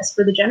 20s as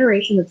for the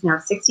generation that's now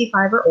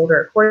 65 or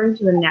older, according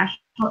to the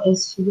National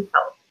Institute of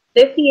Health.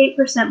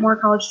 58% more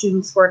college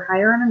students scored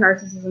higher on a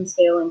narcissism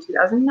scale in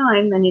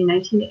 2009 than in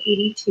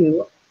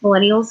 1982.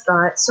 Millennials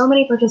got so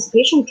many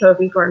participation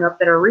trophies growing up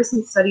that a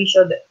recent study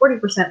showed that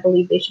 40%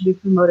 believe they should be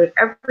promoted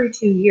every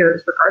 2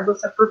 years,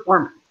 regardless of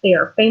performance. They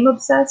are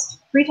fame-obsessed.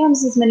 3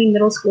 times as many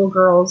middle school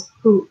girls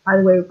who, by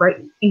the way, right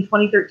in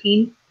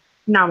 2013,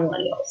 not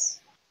millennials.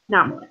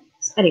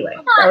 Anyway,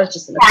 that was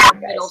just an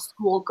aside, middle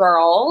school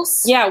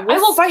girls. Yeah,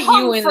 we'll fight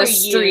you in the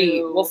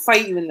street. We'll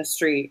fight you in the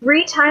street.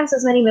 3 times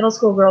as many middle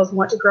school girls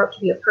want to grow up to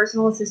be a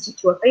personal assistant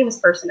to a famous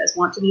person as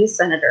want to be a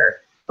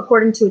senator,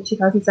 according to a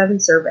 2007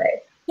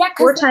 survey. Yeah,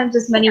 4 times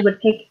as many would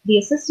pick the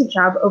assistant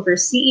job over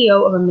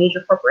CEO of a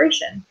major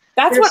corporation.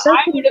 That's what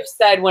I would have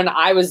said when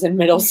I was in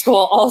middle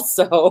school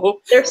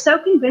also. They're so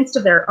convinced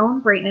of their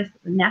own greatness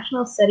that the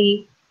National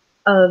Study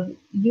of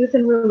Youth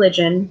and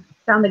Religion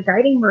found the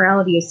guiding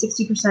morality of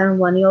 60% of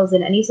millennials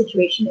in any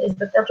situation is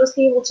that they'll just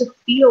be able to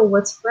feel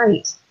what's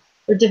right.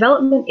 Their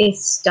development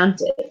is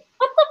stunted.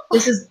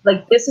 This is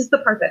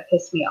the part that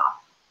pissed me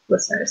off,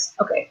 listeners.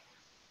 Okay.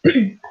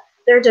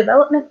 Their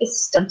development is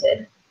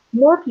stunted.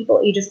 More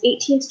people ages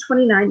 18 to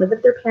 29 live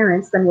with their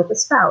parents than with a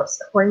spouse,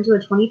 according to a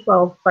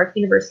 2012 Clark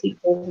University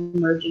poll of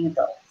emerging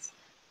adults.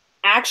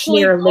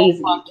 Actually, they are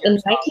lazy. In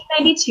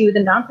 1992, the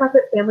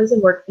nonprofit Families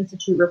and Work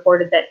Institute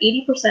reported that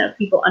 80% of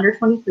people under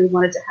 23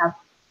 wanted to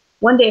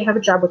one day have a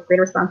job with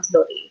greater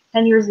responsibility.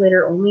 10 years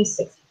later, only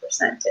 60%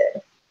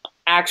 did.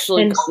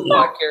 Actually, go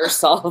fuck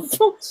yourself.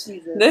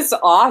 This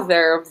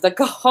author of the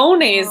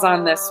cojones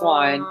on this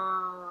one.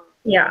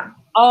 Yeah.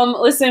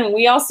 Listen,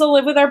 we also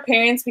live with our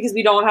parents because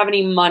we don't have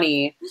any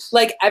money.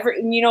 Like,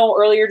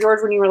 earlier,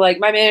 George, when you were like,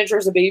 my manager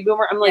is a baby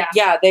boomer, I'm like,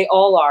 yeah, they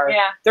all are.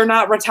 Yeah. They're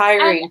not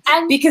retiring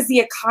And because the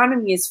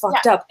economy is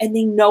fucked up, and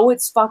they know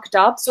it's fucked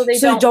up, So they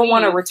don't don't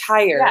want to leave.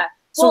 retire. Yeah.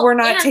 So Well, we're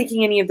not and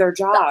taking any of their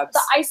jobs.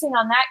 The icing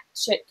on that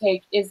shit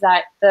cake is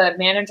that the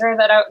manager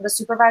the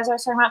supervisor I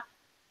was talking about,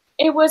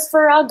 it was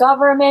for a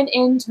government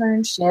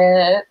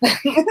internship.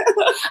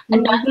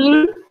 And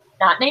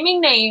not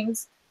naming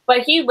names,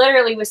 but he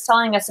literally was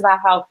telling us about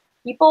how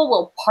people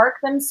will park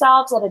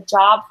themselves at a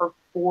job for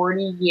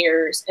 40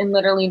 years and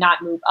literally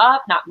not move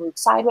up, not move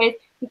sideways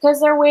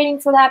because they're waiting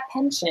for that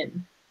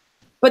pension.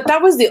 But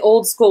that was the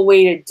old school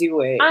way to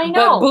do it. I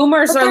know. But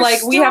boomers but are they're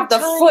like, we still have the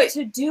trying foot.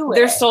 to do it.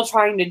 They're still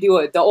trying to do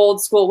it the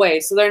old school way.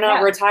 So they're not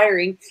Yeah.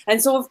 retiring.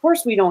 And so, of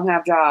course, we don't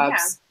have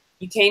jobs.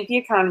 You taint the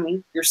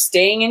economy. You're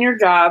staying in your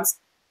jobs.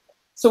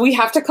 So we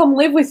have to come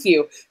live with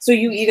you. So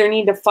you either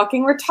need to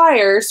fucking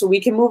retire so we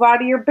can move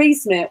out of your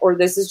basement, or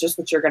this is just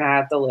what you're going to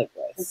have to live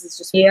with. This is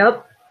just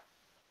Yep.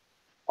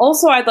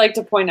 Also, I'd like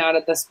to point out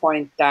at this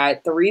point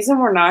that the reason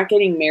we're not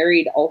getting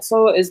married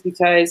also is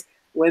because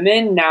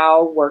women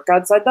now work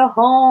outside the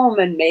home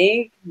and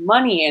make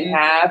money and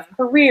have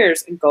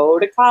careers and go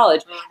to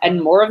college.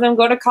 And more of them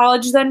go to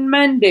college than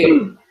men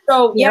do.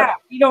 So, yeah,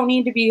 we don't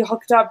need to be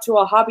hooked up to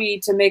a hobby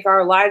to make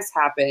our lives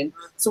happen.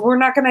 So we're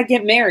not going to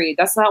get married.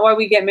 That's not why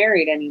we get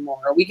married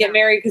anymore. We get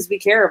married because we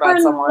care about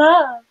someone.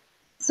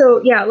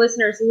 So, yeah,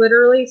 listeners,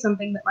 literally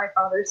something that my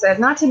father said,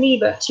 not to me,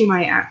 but to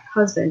my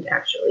husband,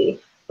 actually,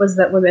 was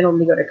that women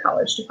only go to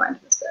college to find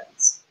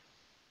husbands.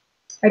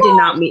 I did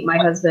not meet my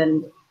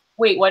husband.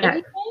 Wait, what did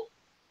he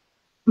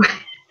say?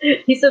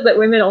 He said that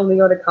women only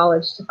go to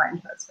college to find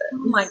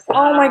husbands.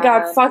 Oh my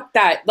God, fuck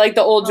that. Like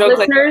the old joke,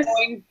 like they're Listeners-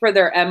 going for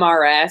their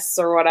MRS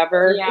or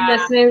whatever. Yeah.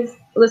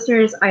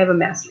 Listeners, I have a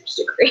master's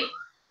degree.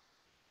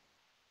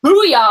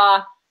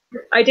 Booyah!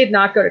 I did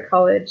not go to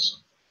college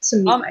to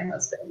meet my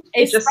husband.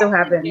 It just so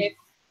happened.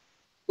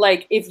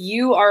 If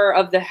you are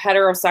of the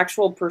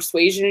heterosexual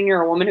persuasion and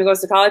you're a woman who goes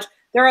to college,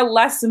 there are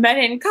less men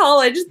in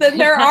college than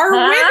there are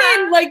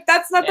women. Like,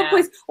 that's not the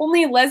place.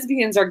 Only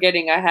lesbians are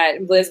getting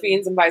ahead.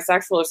 Lesbians and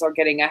bisexuals are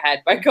getting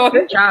ahead by going.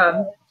 Good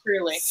job.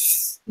 Truly.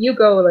 You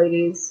go,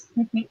 ladies.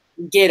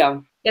 Get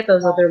them. Get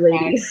those other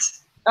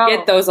ladies.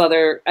 Get those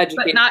other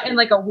educated. But not in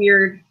like a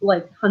weird,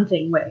 like,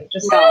 hunting way.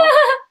 Just No,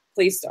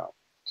 please don't.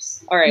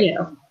 All right. You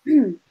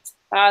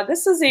know.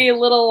 This is a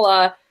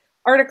little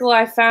article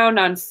I found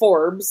on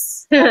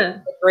Forbes,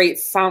 a great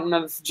fountain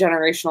of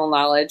generational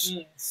knowledge.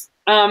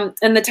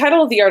 And the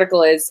title of the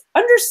article is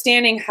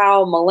Understanding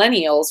How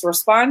Millennials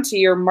Respond to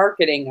Your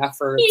Marketing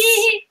Efforts.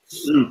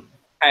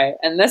 Okay,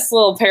 and this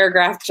little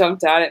paragraph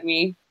jumped out at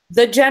me.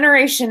 The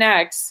Generation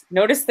X,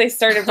 notice they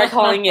started by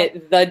calling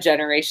it the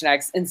Generation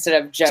X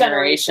instead of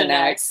Generation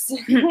X.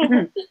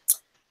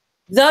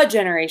 The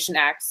Generation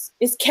X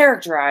is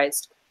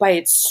characterized by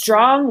its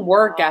strong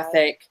work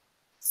ethic,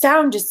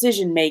 sound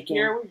decision making,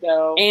 Here we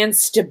go. and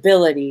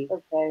stability.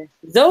 Okay.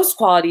 Those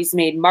qualities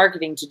made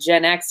marketing to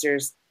Gen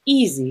Xers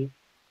easy.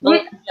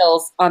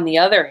 Millennials, on the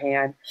other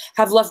hand,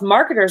 have left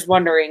marketers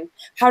wondering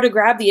how to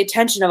grab the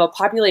attention of a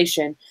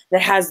population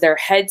that has their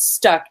heads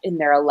stuck in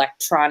their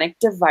electronic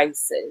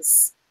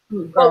devices.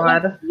 But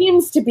what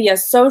seems to be a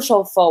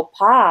social faux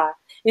pas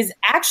is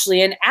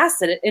actually an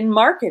asset in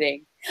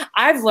marketing.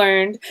 I've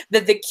learned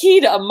that the key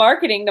to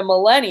marketing to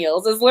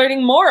millennials is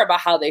learning more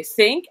about how they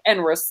think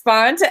and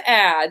respond to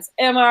ads.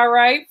 Am I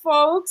right,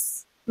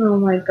 folks? Oh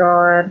my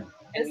God.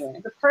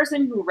 The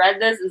person who read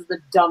this is the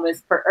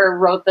dumbest, or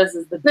wrote this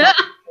is the dumbest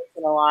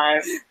person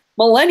alive.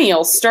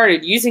 Millennials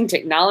started using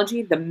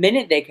technology the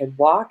minute they could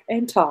walk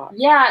and talk.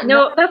 Yeah,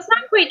 No, that's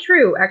not quite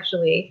true,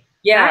 actually.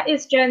 Yeah.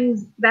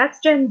 That's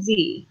Gen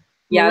Z.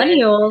 Yeah.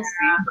 Millennials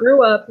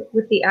grew up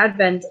with the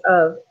advent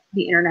of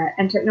the internet,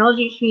 and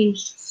technology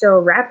changed so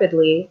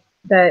rapidly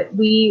that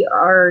we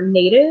are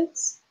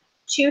natives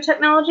to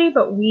technology,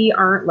 but we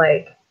aren't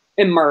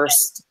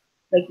immersed.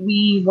 Like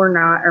we were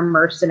not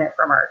immersed in it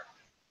from our,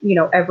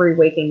 every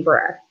waking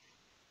breath.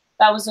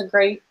 That was a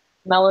great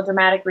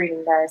melodramatic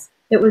reading, guys.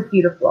 It was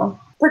beautiful.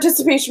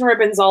 Participation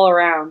ribbons all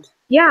around.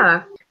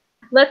 Yeah.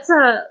 Let's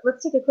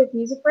take a quick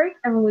music break,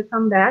 and when we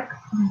come back,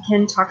 we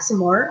can talk some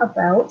more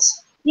about,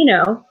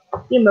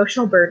 the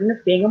emotional burden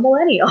of being a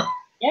millennial.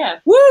 Yeah.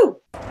 Woo!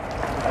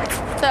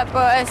 What's up,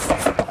 boys?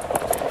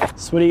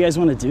 So what do you guys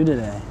want to do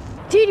today?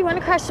 Dude, you want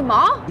to crash the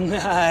mall?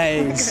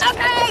 Nice.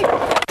 Okay.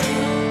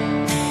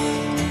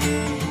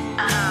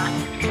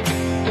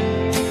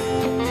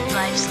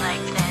 Life's like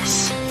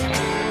this.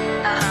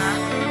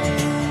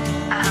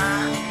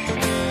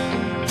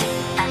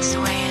 That's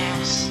the way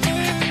it is.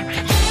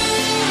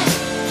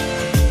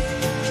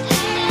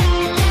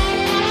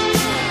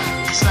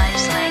 'Cause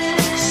life's like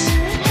this.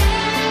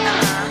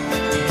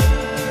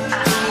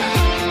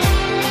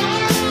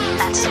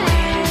 That's the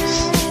way it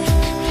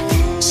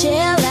is.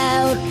 Chill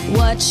out,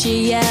 what you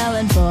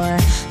yelling for?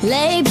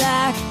 Lay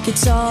back,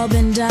 it's all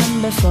been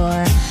done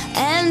before.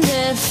 And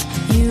if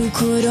you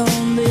could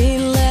only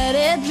let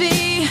it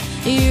be,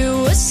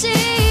 you would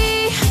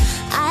see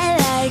I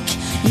like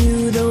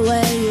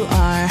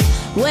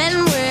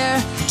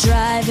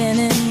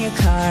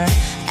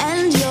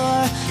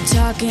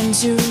talking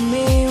to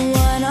me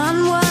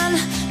one-on-one,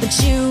 but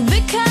you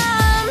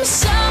become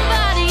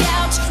somebody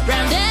else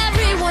around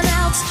everyone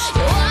else.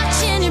 You're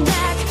watching your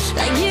back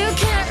like you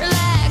can't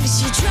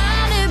relax. You're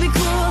trying to be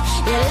cool,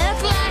 you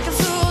look like a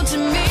fool to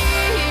me.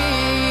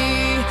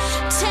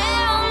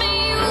 Tell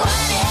me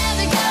what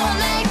ever gonna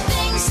make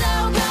things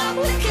so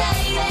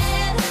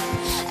complicated.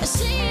 I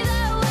see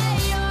the way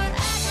you're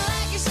acting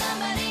like you're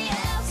somebody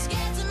else,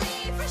 gets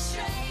me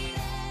frustrated.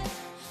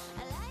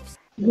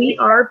 We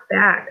are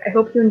back. I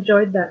hope you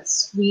enjoyed that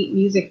sweet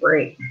music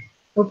break.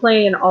 We're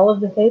playing all of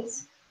the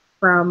hits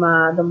from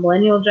the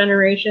millennial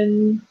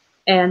generation,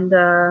 and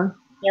it's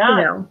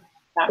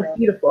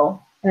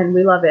beautiful, and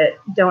we love it.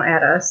 Don't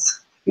add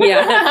us.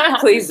 Yeah,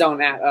 please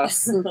don't at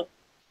us.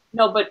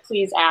 No, but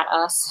please at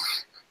us.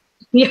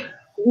 Yeah,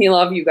 We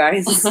love you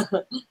guys.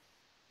 All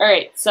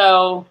right,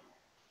 so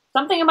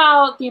something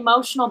about the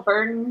emotional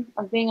burden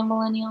of being a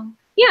millennial.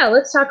 Yeah,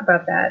 let's talk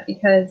about that,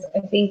 because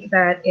I think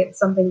that it's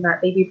something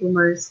that baby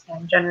boomers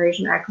and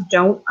Generation X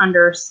don't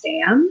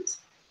understand.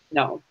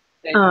 No.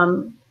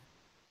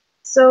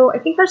 So I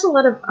think there's a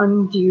lot of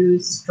undue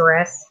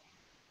stress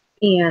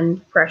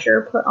and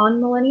pressure put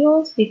on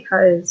millennials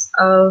because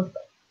of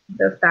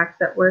the fact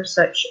that we're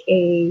such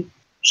a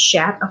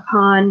shat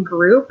upon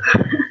group.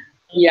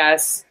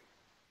 Yes.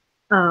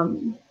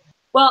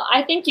 Well,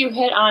 I think you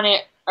hit on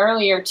it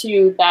earlier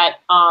too, that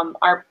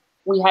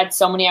we had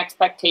so many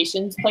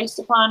expectations placed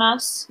upon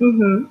us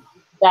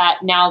that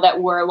now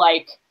that we're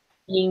like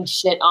being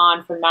shit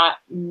on for not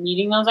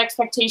meeting those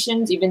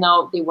expectations, even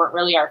though they weren't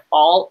really our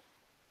fault,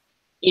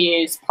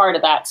 is part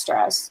of that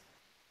stress.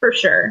 For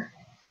sure.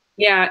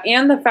 Yeah,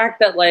 and the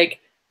fact that like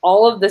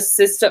all of the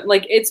system,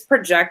 like it's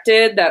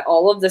projected that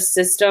all of the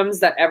systems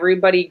that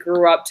everybody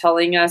grew up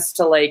telling us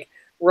to like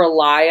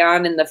rely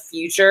on in the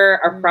future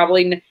are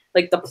probably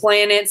like the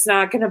planet's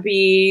not going to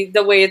be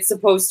the way it's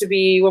supposed to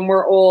be when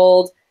we're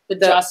old. The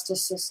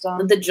justice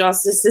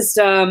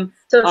system.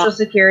 Social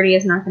security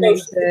is not going to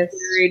exist.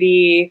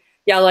 Security.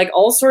 Yeah, like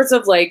all sorts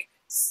of like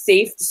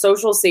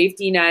social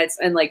safety nets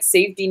and like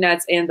safety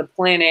nets and the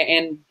planet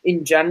and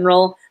in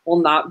general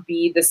will not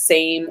be the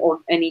same or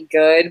any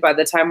good by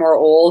the time we're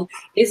old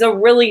is a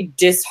really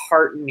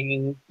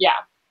disheartening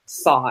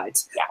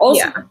thought. Yeah.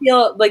 Also, I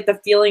feel like the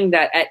feeling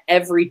that at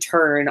every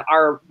turn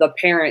our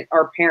parent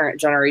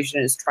generation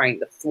is trying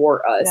to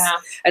thwart us. Yeah.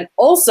 And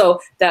also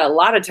that a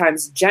lot of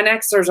times Gen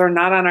Xers are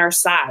not on our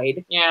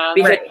side. Yeah.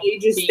 Because they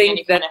just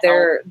think that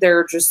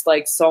they're just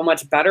like so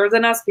much better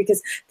than us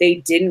because they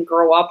didn't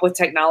grow up with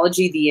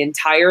technology the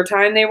entire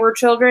time they were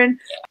children.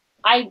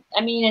 I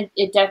mean,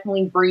 it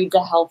definitely breeds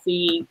a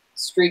healthy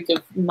streak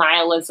of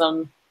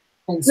nihilism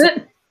and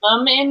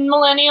in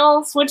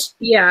millennials, which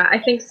I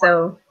think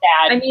so.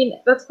 Bad. I mean,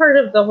 that's part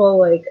of the whole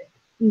like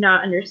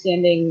not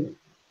understanding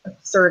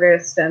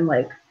absurdist and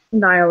like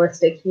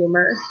nihilistic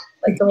humor,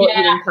 like the whole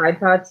eating Tide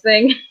Pods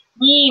thing.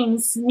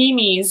 Memes.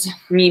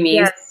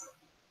 Yes.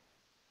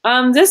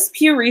 This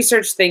Pew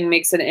Research thing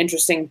makes an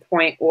interesting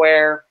point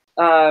where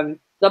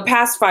the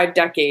past 5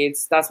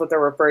 decades, that's what they're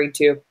referring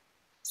to.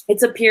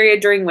 It's a period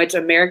during which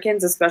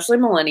Americans, especially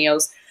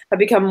millennials, have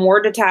become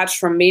more detached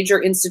from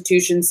major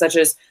institutions such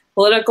as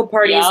political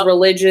parties,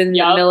 religion,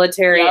 the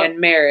military, and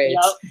marriage.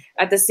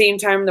 At the same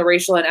time, the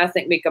racial and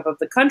ethnic makeup of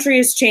the country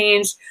has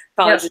changed,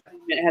 college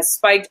achievement has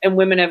spiked, and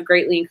women have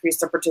greatly increased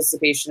their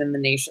participation in the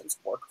nation's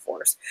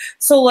workforce.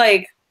 So,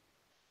 like,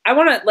 I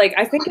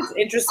think it's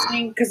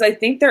interesting because I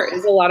think there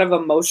is a lot of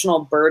emotional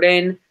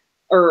burden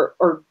or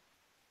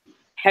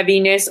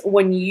heaviness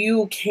when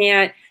you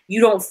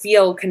don't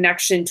feel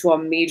connection to a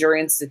major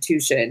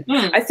institution.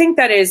 I think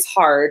that is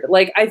hard.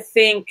 Like, I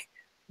think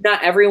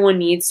not everyone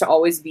needs to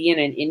always be in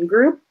an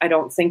in-group. I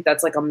don't think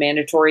that's like a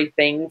mandatory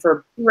thing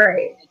for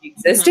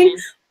existing,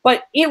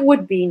 but it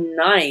would be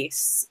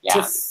nice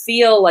to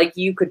feel like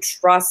you could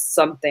trust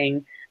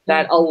something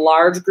that a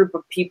large group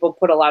of people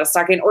put a lot of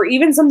stock in, or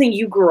even something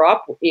you grew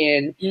up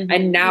in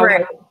and now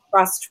have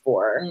trust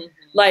for.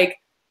 Like,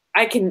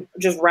 I can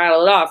just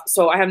rattle it off.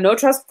 So I have no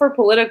trust for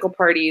political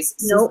parties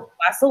since the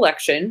last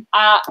election.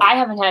 I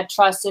haven't had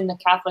trust in the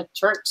Catholic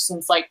Church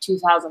since like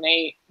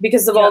 2008.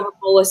 Because of all the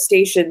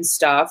molestation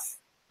stuff.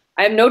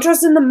 I have no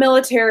trust in the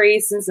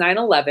military since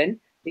 9/11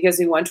 because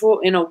we went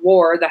in a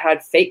war that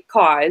had fake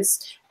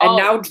cause. And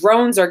now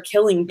drones are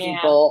killing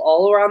people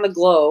all around the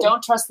globe.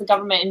 Don't trust the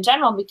government in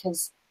general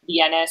because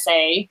the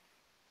NSA.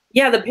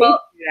 Yeah,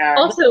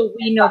 also,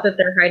 we know that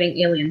they're hiding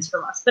aliens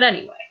from us. But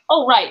anyway.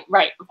 Oh, right.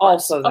 Of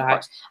course, also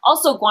that.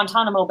 Also,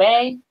 Guantanamo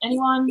Bay.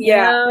 Anyone?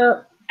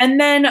 Yeah.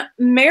 And then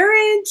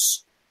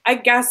marriage, I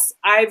guess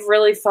I've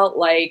really felt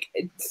like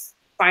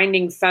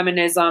finding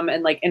feminism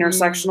and like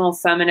intersectional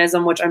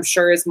feminism, which I'm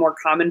sure is more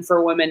common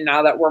for women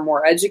now that we're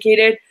more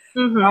educated.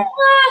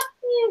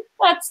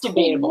 That's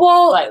debatable.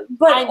 Well,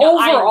 but I know,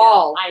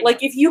 overall, I know.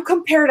 like if you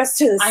compared us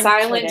to the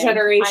silent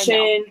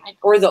generation I know.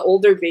 or the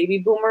older baby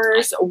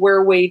boomers,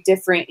 we're way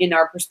different in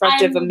our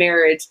perspective of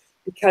marriage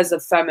because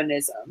of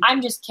feminism.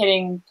 I'm just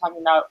kidding, talking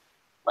about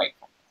like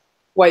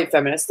white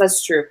feminists.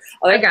 That's true.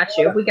 I got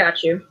you. We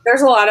got you.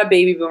 There's a lot of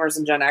baby boomers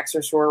and Gen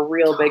Xers who are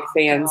real big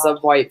fans of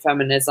white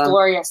feminism.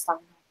 Gloria Steinem.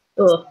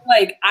 Ugh.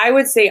 Like, I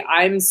would say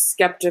I'm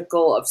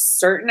skeptical of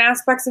certain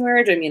aspects of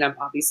marriage. I mean, I'm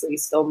obviously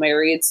still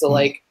married, so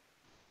like,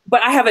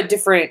 but I have a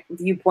different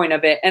viewpoint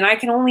of it. And I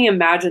can only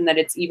imagine that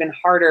it's even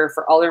harder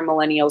for other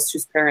millennials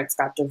whose parents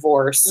got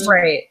divorced.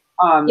 Right.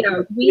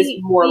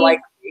 It's more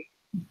likely.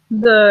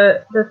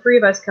 The three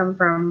of us come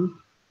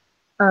from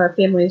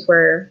families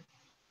where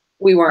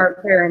we weren't.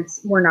 Our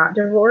parents were not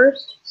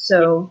divorced,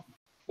 so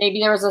maybe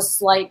there was a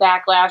slight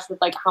backlash with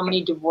like how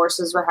many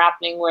divorces were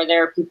happening where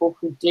there are people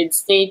who did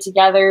stay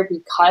together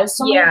because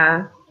someone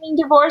was getting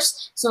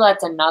divorced. So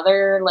that's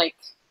another like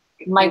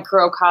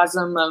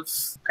microcosm of.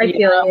 I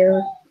feel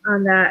you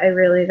on that.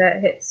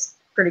 That hits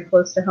pretty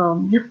close to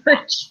home.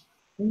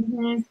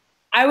 Mm-hmm.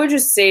 I would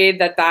just say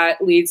that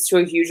leads to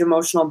a huge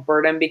emotional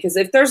burden, because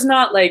if there's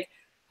not like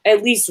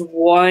at least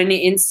one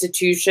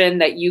institution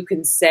that you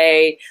can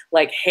say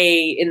like,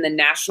 hey, in the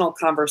national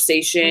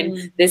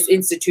conversation, this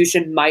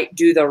institution might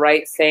do the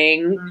right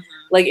thing.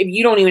 Like, if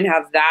you don't even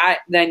have that,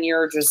 then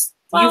you're just,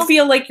 you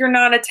feel like you're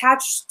not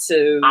attached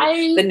to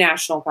the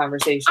national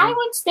conversation. I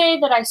would say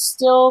that I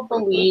still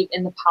believe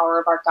in the power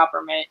of our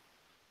government.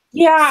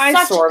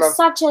 Yeah,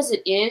 such as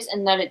it is,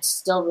 and that it's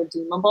still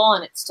redeemable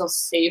and it's still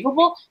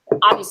savable.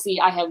 Obviously,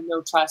 I have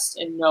no trust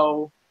and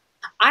no.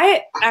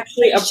 I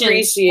actually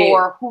appreciate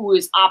for who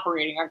is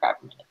operating our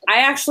government. I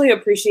actually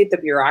appreciate the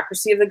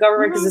bureaucracy of the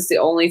government, because it's the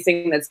only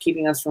thing that's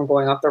keeping us from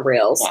going off the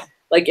rails. Yeah.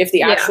 Like, if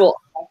the actual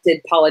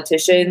elected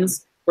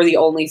politicians were the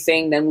only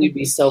thing, then we'd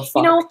be so fucked.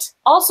 You know,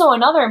 also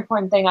another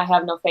important thing I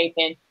have no faith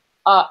in.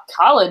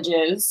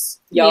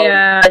 Colleges,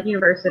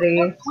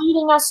 universities,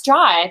 bleeding us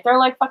dry. They're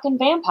like fucking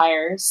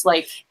vampires.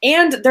 Like,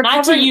 and they're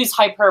not to use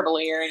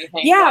hyperbole or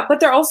anything. Yeah, but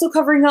they're also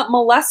covering up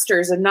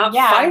molesters and not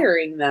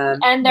firing them.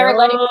 And they're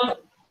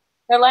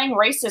letting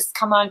racists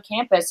come on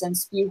campus and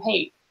spew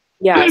hate.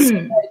 Yes,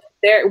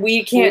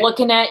 we can't.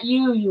 Looking at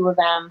you, U of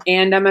M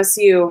and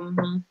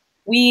MSU.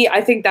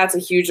 I think that's a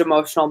huge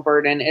emotional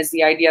burden. Is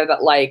the idea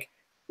that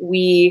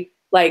we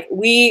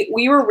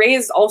were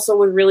raised also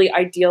with really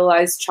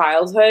idealized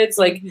childhoods.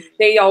 Like,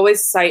 they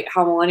always cite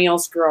how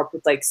millennials grew up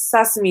with like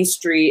Sesame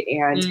Street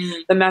and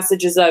the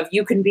messages of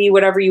you can be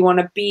whatever you want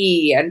to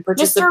be and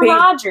participate Mr.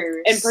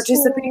 Rogers and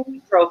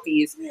participation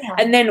trophies. Yeah.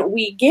 And then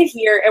we get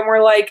here and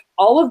we're like,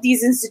 all of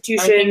these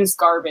institutions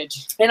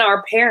garbage, and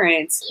our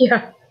parents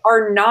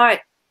are not.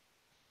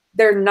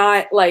 They're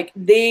not like,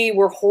 they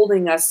were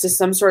holding us to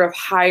some sort of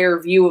higher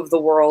view of the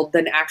world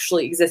than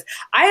actually exists.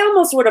 I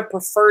almost would have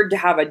preferred to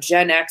have a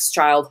Gen X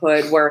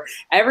childhood where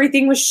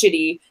everything was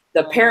shitty.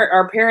 Their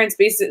parents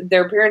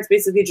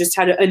basically just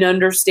had an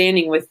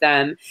understanding with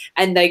them,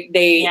 and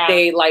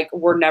they like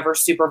were never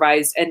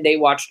supervised, and they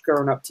watched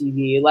grown up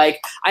TV.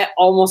 Like, I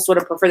almost would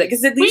have preferred that,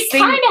 because at least we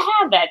kind of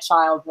had that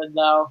childhood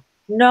though.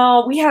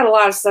 No, we had a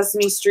lot of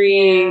Sesame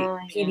Street,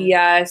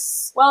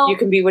 PBS. Well, you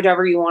can be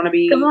whatever you want to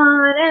be. Come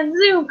on and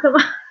Zoom, come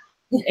on.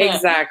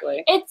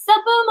 Exactly. It's the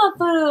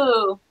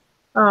Boomafoo.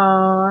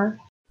 Aww.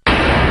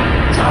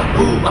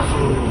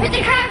 It's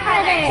a crab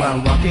predator.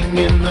 While walking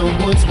in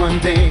the woods one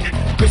day,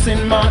 Chris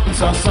and Martin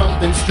saw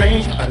something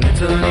strange. A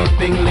little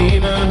leaping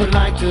lemur who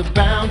liked to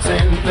bounce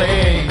and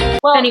play.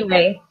 Well,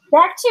 anyway,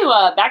 back to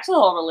the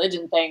whole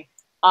religion thing.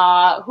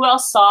 Who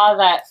else saw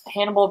that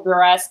Hannibal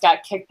Buress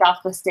got kicked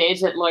off the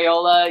stage at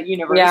Loyola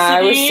University? Yeah,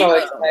 I was so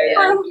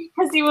excited.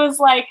 Because he was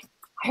like,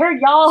 I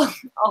heard y'all,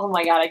 oh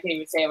my god, I can't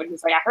even say it, but he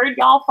was like, I heard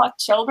y'all fuck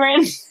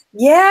children.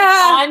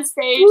 Yeah. On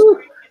stage.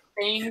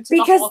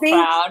 Because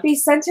they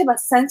sent him a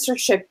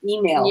censorship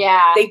email.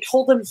 Yeah. They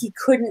told him he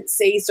couldn't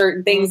say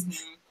certain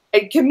things.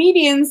 And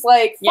comedians,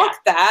 like,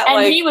 fuck that. And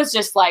like, he was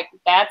just like,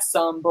 that's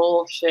some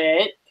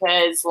bullshit,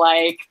 because,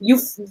 like...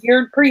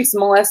 Your priest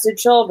molested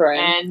children.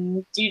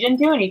 And you didn't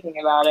do anything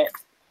about it.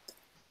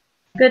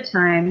 Good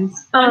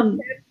times.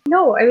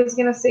 No, I was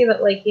gonna say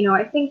that, like, you know,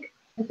 I think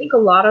a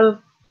lot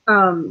of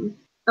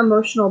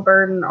emotional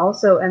burden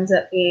also ends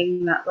up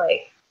being that,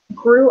 like,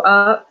 grew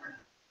up...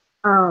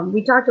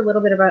 we talked a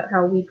little bit about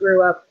how we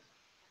grew up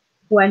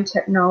when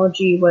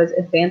technology was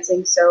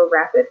advancing so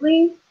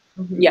rapidly.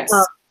 Yes.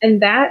 And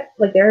that,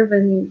 like, there have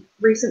been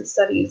recent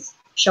studies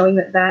showing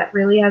that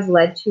really has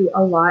led to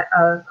a lot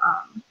of,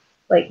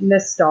 like,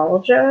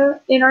 nostalgia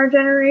in our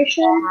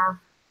generation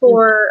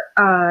for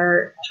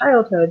our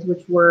childhoods,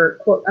 which were,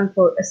 quote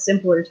unquote, a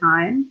simpler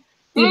time,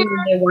 even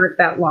when they weren't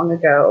that long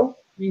ago.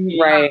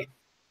 Right.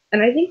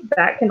 And I think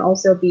that can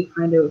also be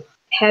kind of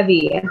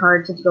heavy and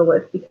hard to deal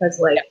with, because,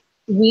 like,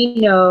 we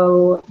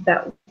know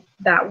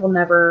that will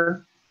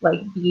never,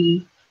 like,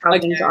 be how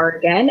things are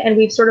again, and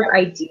we've sort of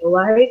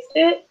idealized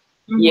it.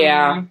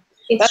 Yeah.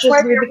 It's That's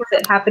just weird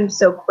because it happened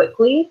so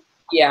quickly.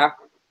 Yeah.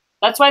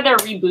 That's why they're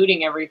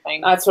rebooting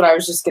everything. That's what I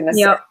was just going to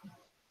say.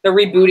 They're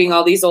rebooting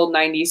all these old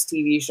 90s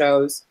TV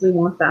shows. We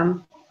want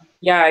them.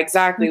 Yeah,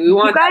 exactly. We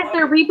want you guys,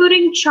 they're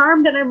rebooting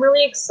Charmed, and I'm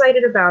really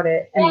excited about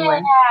it.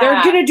 Anyway.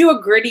 They're going to do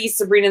a gritty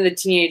Sabrina the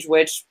Teenage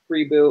Witch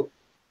reboot.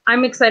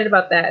 I'm excited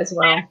about that as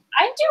well.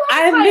 I do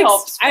have high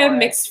hopes for I have it.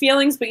 mixed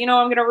feelings, but I'm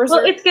gonna reserve.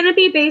 Well, it's going to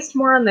be based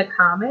more on the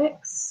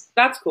comics.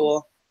 That's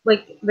cool.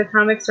 Like, the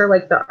comics are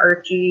like the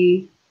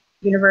Archie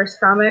universe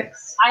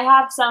comics. I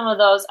have some of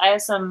those. I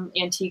have some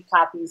antique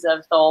copies of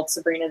the old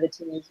Sabrina the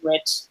Teenage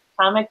Witch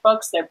comic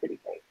books. They're pretty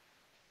great.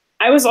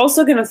 I was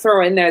also gonna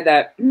throw in there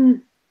that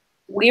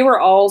we were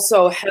all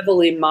so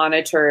heavily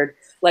monitored.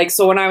 Like,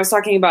 so when I was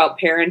talking about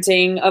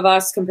parenting of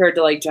us compared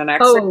to like Gen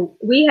X,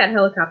 We had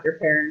helicopter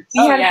parents.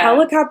 we had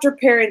helicopter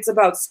parents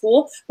about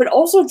school, but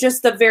also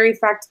just the very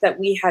fact that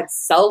we had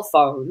cell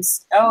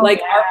phones. Oh, Like,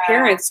 yeah. our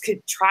parents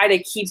could try to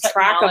keep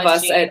track of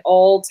us Technology. at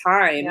all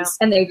times,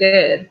 And they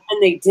did.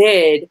 and they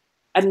did.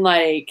 And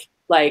like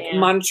Yeah.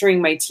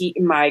 monitoring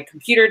my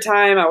computer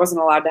time. I wasn't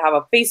allowed to have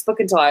a Facebook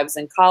until I was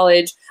in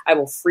college. I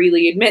will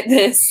freely admit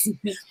this.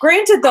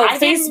 Granted, though, I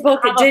didn't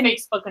Facebook have it didn't. a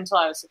Facebook until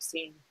I was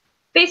 16.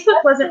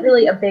 Facebook wasn't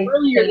really a big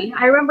Earlier. thing.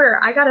 I remember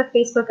I got a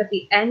Facebook at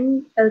the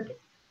end of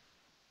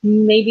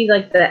maybe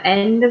like the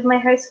end of my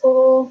high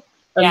school,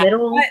 the Yeah.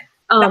 middle.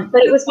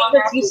 But it was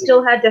because you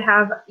still had to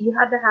have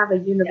a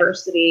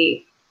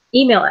university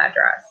email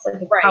address, like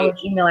a Right. college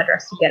email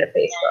address to get a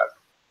Facebook.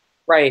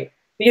 Right.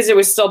 Because it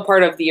was still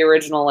part of the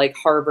original like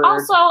Harvard.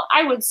 Also,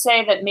 I would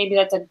say that maybe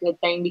that's a good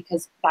thing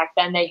because back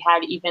then they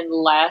had even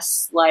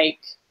less like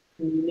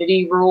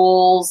community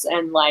rules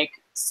and like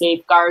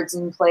safeguards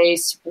in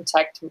place to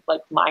protect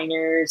like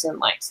minors and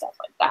like stuff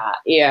like that.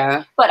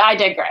 Yeah. But I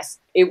digress.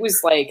 It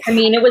was like I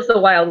mean, it was the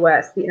Wild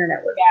West. The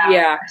internet was.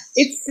 yeah.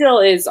 It still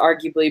is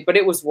arguably, but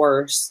it was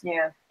worse.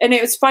 Yeah. And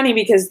it was funny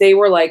because they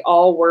were like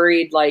all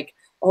worried like,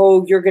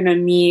 oh, you're gonna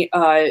meet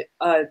a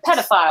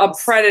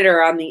Pedophiles.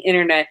 predator on the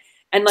internet.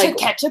 And like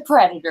to catch a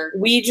predator.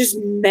 we just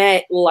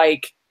met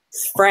like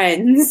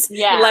friends.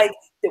 Yeah. Like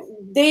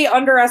they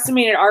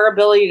underestimated our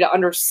ability to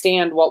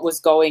understand what was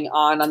going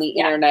on the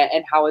Yeah. internet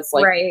and how it's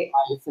like Right.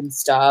 life and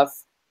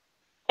stuff.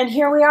 And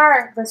here we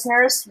are,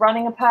 listeners,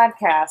 running a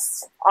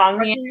podcast on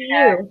the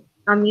internet.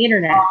 On the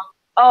internet.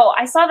 Oh,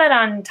 I saw that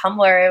on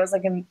Tumblr. It was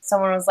like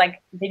someone was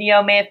like,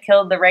 "Video may have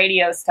killed the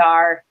radio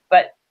star,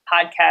 but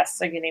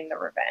podcasts are getting the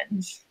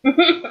revenge."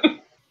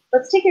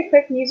 Let's take a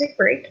quick music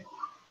break.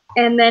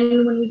 And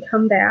then when we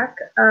come back,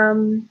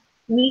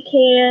 we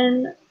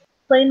can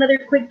play another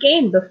quick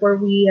game before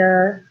we,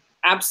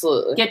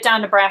 Absolutely. Get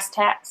down to brass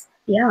tacks.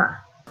 yeah.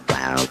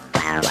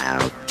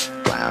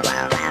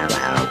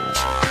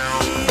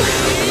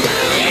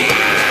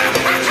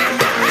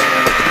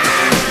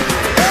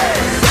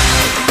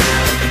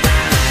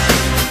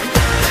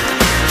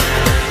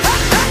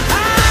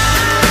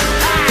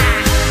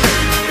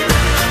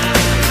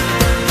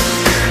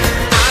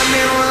 I'm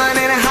in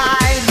running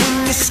high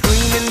when you're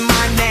screaming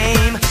my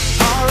name.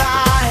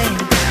 Alright.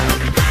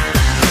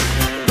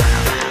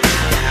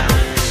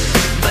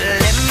 But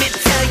let me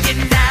tell you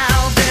now,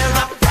 there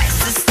are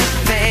prices to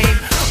pay.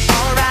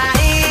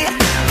 Alright.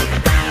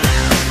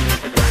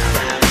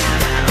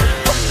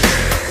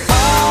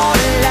 All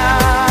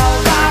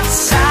of our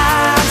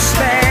time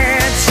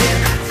spent in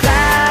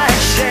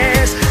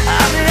flashes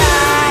of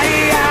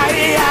light.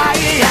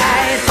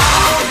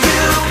 All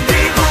you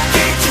people,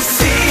 can't you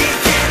see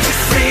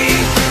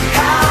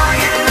how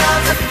your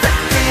love's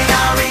affecting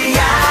our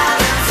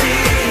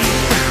reality?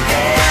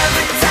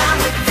 Every time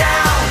we're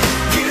down,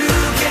 you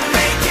can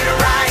make it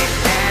right,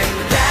 and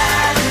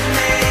that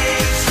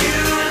makes you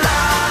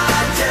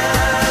larger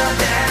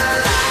than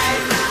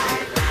life.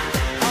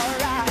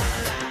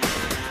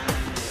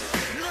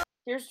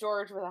 Here's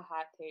George with a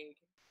hot take.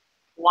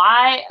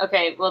 Why?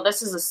 Okay, well,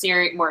 this is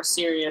a more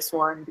serious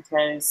one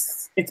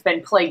because it's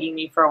been plaguing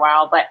me for a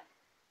while. But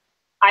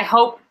I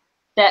hope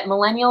that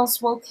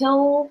millennials will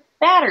kill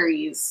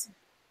batteries.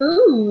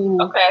 Ooh.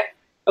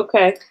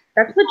 Okay.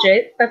 That's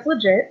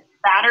legit.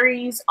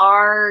 Batteries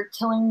are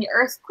killing the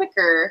Earth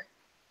quicker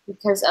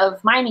because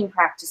of mining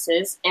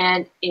practices,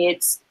 and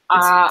it's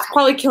It's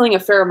probably killing a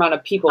fair amount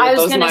of people I with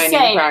was those gonna mining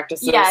say,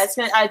 practices. yeah,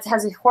 it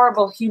has a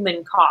horrible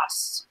human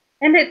cost.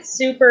 And it's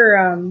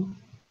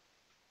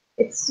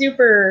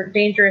super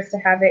dangerous to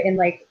have it in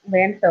like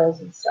landfills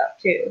and stuff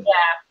too.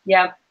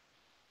 Yeah.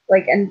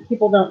 Like, and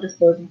people don't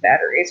dispose of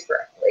batteries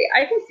correctly.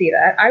 I can see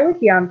that. I would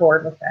be on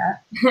board with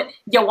that.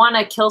 You want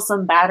to kill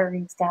some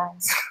batteries,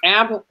 guys?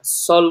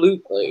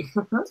 Absolutely.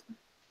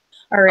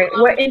 All right.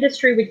 What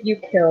industry would you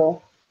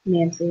kill,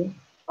 Nancy?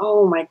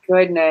 Oh my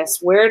goodness.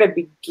 Where to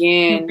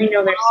begin? I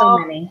know there's so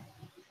many.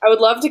 I would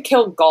love to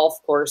kill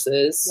golf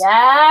courses.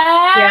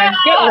 Yeah,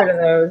 get rid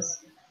of those.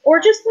 Or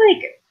just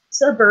like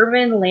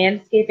suburban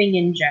landscaping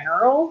in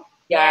general.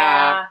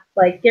 Yeah.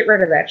 Like, get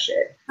rid of that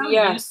shit. How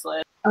Yeah.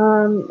 useless.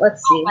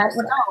 Let's see. Let's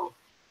go.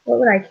 What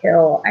would I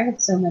kill? I have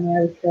so many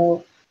I would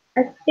kill.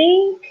 I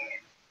think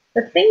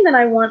the thing that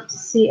I want to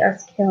see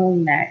us kill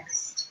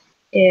next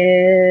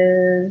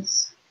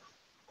is...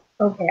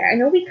 Okay, I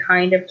know we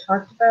kind of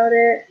talked about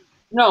it.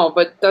 No,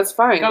 but that's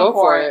fine. Go Go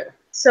for for it.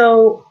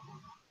 So,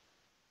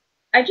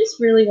 I just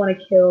really want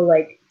to kill,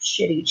 like,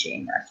 shitty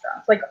chain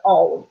restaurants. Like,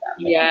 all of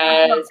them. Like,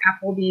 I'm talking about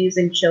Applebee's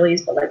and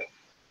Chili's, but, like,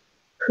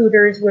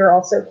 Hooters we're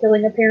also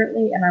killing,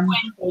 apparently, and I'm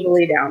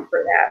totally down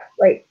for that.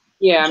 Like,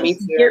 Yeah, me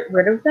Just too. get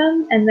rid of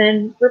them and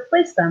then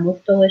replace them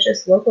with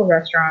delicious local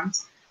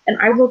restaurants, and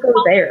I will go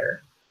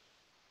there.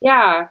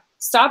 Yeah.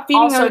 Stop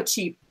feeding Also us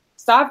cheap.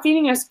 Stop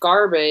feeding us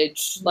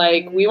garbage.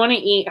 Like, we want to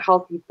eat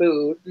healthy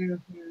food.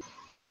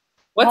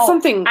 What's Oh,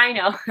 something I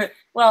know.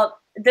 Well,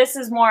 this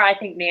is more, I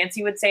think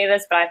Nancy would say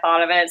this, but I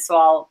thought of it,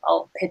 so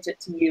I'll pitch it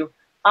to you.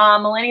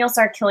 Millennials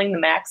are killing the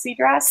maxi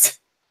dress.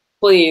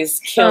 please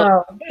kill?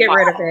 Oh, get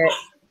rid of it.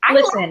 I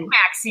Listen. love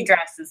maxi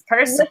dresses,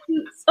 personally.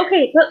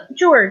 Okay, but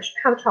George,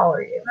 how tall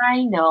are you?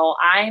 I know.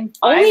 I'm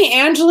Only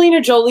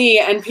Angelina Jolie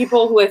and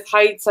people with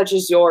height such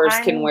as yours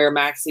can I'm wear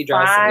maxi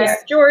dresses. Yeah,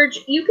 George,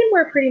 you can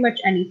wear pretty much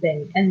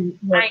anything and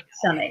look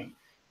stunning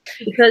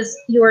because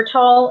you are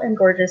tall and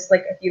gorgeous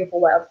like a beautiful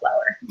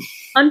wildflower.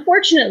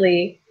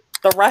 Unfortunately,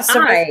 The rest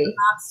of us I are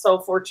not so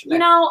fortunate. You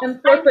know, am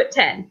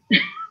 4'10".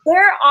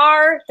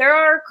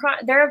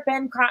 there have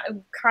been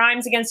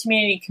crimes against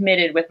humanity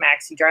committed with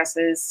maxi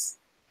dresses.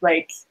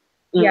 Like,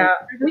 Yeah,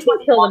 we can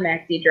kill the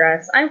maxi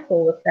dress. I'm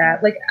cool with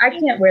that. Like, I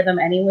can't wear them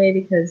anyway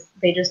because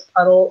they just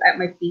puddle at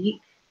my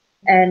feet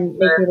and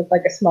make me look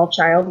like a small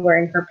child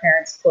wearing her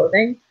parents'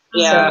 clothing.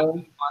 Yeah, I So, don't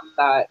want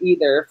that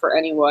either for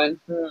anyone.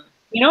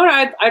 You know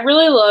what? I'd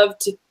really love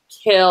to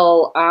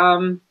kill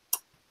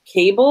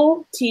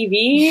cable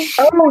TV.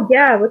 oh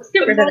yeah, let's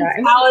get rid of that.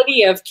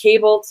 Mentality of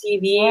cable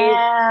TV.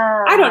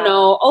 yeah. I don't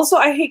know. Also,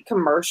 I hate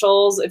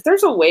commercials. If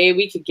there's a way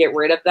we could get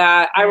rid of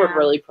that, I would Yeah.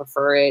 really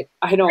prefer it.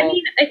 I don't. I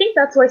mean, I think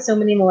that's why so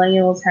many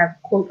millennials have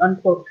quote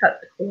unquote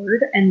cut the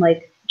cord and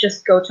like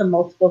just go to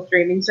multiple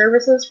streaming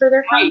services for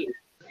their Right.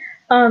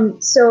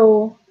 content.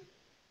 So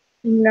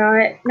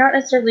not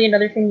necessarily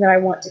another thing that I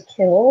want to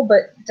kill,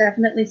 but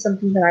definitely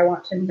something that I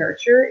want to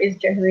nurture is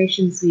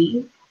Generation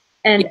Z.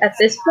 And at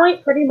this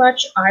point, pretty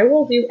much, I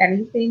will do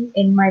anything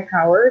in my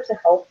power to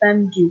help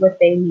them do what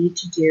they need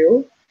to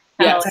do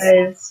Yes.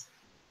 because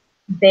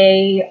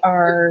they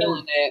are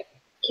Killing it.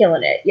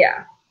 killing it.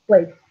 Yeah,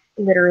 like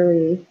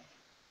literally,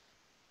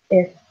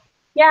 if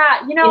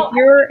Yeah, you know, if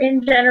you're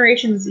in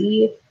Generation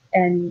Z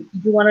and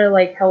you want to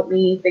like help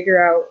me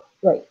figure out,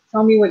 like,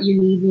 tell me what you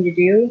need me to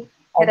do,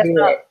 I'll Hit us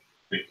do up.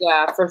 it.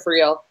 Yeah, for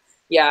real.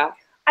 Yeah.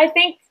 I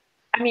think,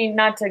 I mean,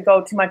 not to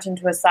go too much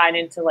into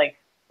like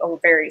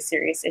very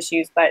serious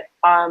issues, but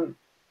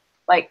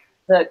like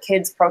the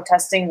kids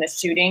protesting the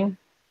shooting.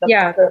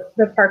 Yeah,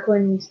 the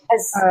Parkland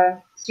has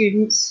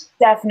students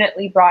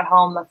definitely brought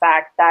home the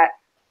fact that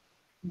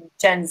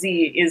Gen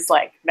Z is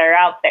like, they're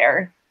out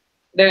there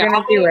They're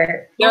gonna do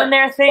it. doing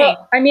their thing.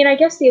 Well, I mean, I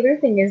guess the other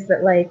thing is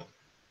that, like,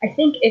 I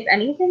think if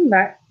anything,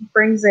 that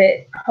brings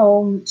it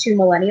home to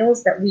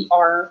millennials that we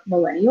are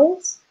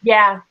millennials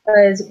Yeah.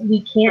 because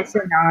we can't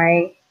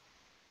deny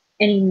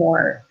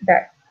anymore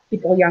that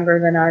people younger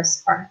than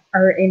us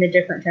are in a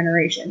different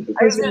generation.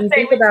 I was Because when going you to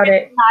say, think about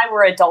it, I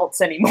we're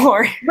adults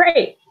anymore.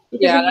 right?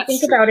 Because Yeah, when you that's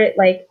think true. about it,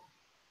 like,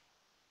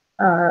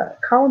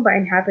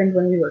 Columbine happened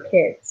when we were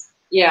kids.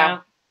 Yeah.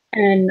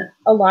 And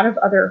a lot of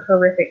other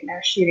horrific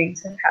mass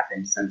shootings have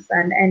happened since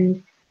then.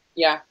 And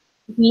Yeah.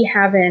 we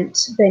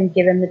haven't been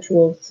given the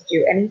tools to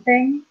do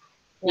anything.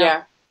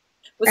 Yeah.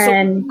 Well, so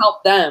And- we can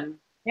help them.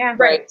 Yeah.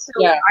 Right. So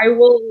Yeah. I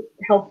will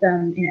help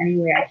them in any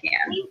way I I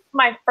can. think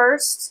my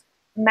first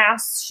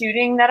mass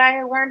shooting that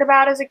I learned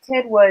about as a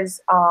kid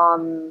was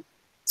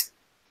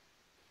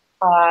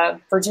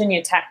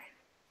Virginia Tech.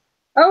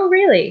 Oh,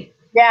 really?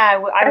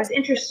 Yeah, I That's was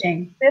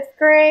interesting. fifth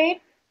grade,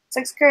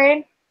 sixth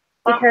grade.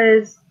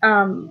 Because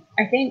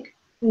I think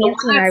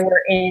Nancy and I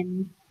were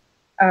in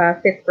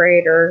fifth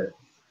grade, or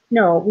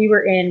no, we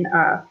were in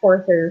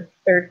fourth or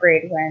third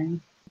grade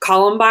when.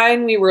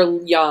 Columbine, we were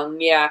young.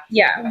 Yeah.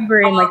 Yeah, we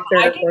were in like third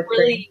I or didn't fourth grade.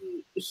 really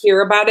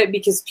hear about it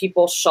because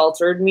people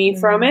sheltered me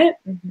from it.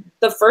 Mm-hmm.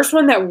 The first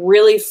one that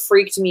really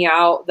freaked me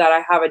out that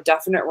I have a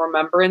definite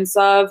remembrance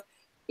of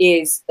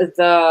is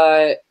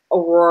the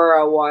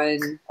Aurora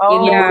one.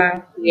 Oh,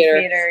 Yeah.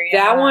 Theater. yeah.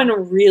 That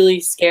one really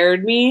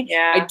scared me.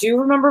 Yeah. I do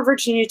remember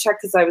Virginia Tech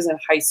because I was in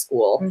high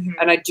school. Mhm.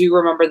 And I do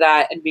remember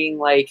that and being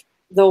like,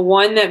 the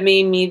one that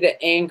made me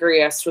the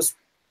angriest was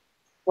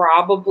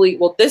probably,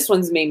 well, this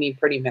one's made me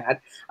pretty mad.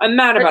 I'm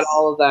mad about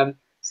all of them.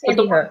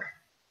 Sandy Hook.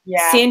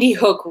 Yeah. Sandy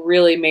Hook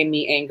really made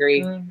me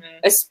angry, Mhm.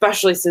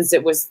 especially since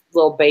it was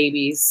little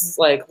babies,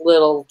 like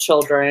little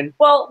children.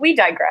 Well, we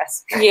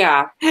digress.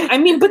 Yeah. I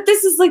mean, but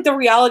this is like the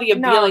reality of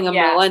No, being a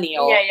yeah.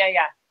 millennial.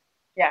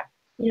 Yeah.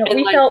 You know, And,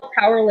 we like- felt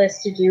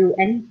powerless to do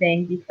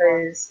anything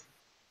because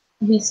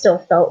we still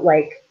felt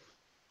like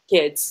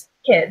Kids.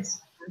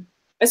 kids.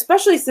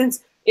 Especially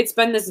since it's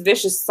been this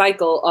vicious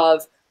cycle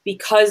of,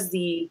 because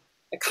the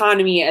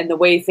economy and the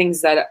way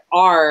things that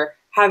are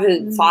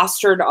haven't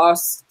fostered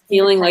us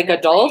feeling like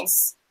Independently.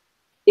 adults,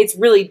 it's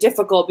really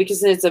difficult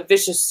because then it's a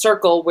vicious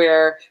circle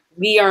where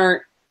we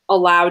aren't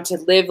allowed to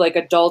live like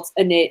adults,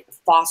 and it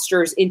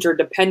fosters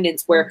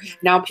interdependence where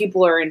now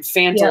people are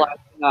infantilizing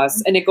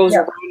us, and it goes Yeah.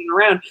 around and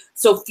around.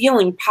 So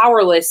feeling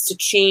powerless to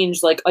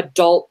change like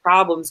adult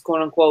problems,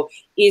 quote unquote,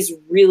 is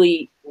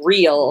really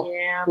real.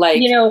 Yeah.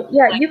 Like, You know,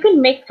 yeah, you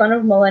can make fun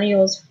of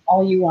millennials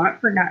all you want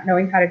for not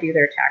knowing how to do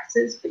their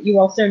taxes, but you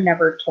also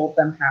never told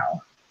them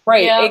how.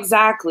 right, Yeah.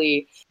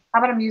 exactly. How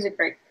about a music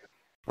break?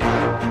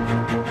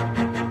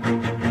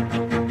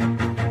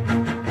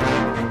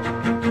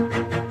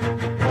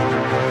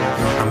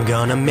 I'm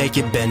gonna make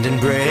it bend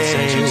and break.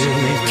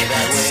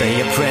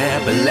 Say a prayer,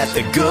 but let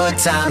the good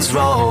times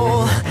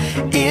roll.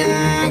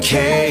 In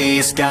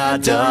case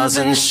God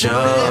doesn't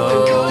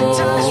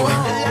show.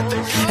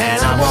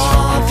 And I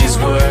want these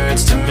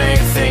words to make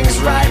things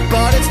right,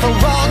 but it's the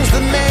wrongs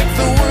that make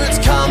the words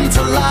come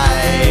to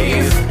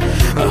life.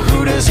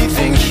 Who does he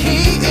think he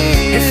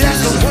is? If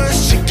that's the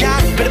worst you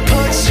got, better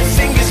put your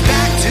fingers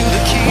back to the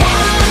key.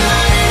 One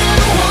night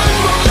and one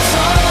more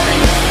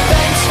time.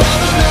 Thanks for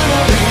the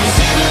memories,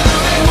 even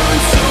though they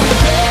weren't so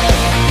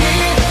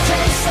bad. It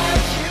tastes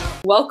like you.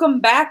 Welcome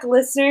back,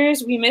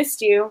 listeners. We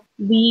missed you.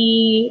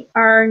 We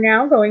are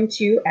now going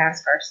to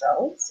ask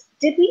ourselves,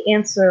 did we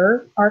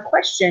answer our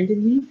question?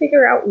 Did we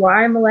figure out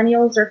why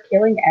millennials are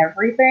killing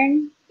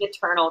everything?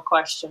 Eternal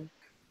question.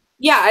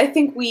 Yeah, I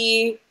think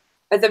we,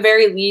 at the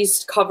very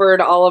least,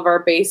 covered all of our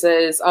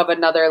bases of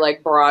another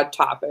like broad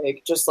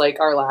topic, just like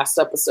our last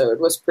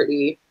episode was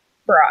pretty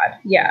Broad,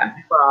 yeah.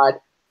 broad.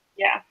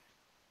 Yeah.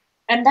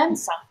 And then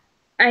some.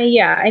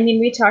 I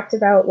mean, we talked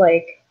about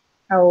like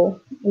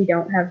how we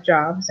don't have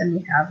jobs and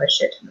we have a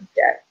shit ton of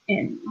debt,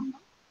 and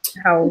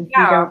how we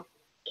don't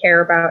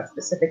care about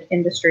specific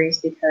industries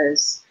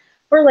because,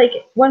 or like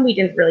one we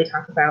didn't really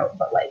talk about,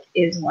 but like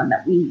is one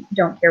that we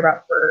don't care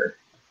about for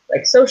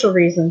like social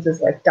reasons,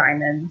 is like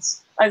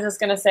diamonds. I was just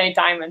gonna say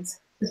diamonds.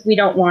 We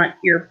don't want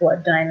your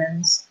blood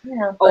diamonds.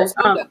 Yeah.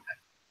 Also,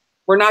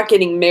 we're not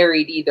getting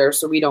married either,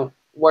 so we don't.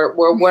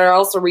 Where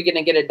else are we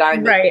gonna get a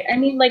diamond? Right. I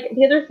mean, like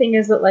the other thing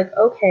is that like,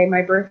 okay,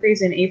 my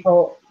birthday's in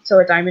April, so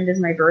a diamond is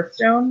my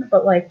birthstone,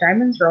 but like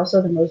diamonds are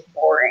also the most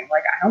boring.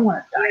 Like I don't want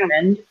a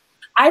diamond.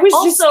 I was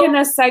just Also,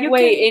 gonna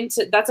segue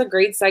into, that's a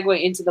great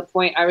segue into the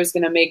point I was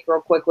gonna make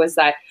real quick, was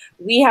that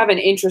we have an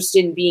interest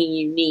in being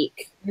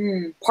unique.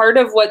 Part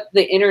of what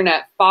the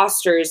internet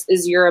fosters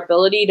is your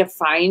ability to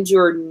find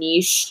your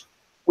niche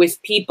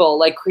with people,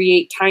 like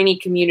create tiny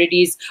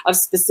communities of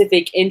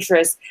specific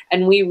interests.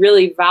 And we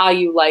really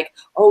value like,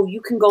 oh,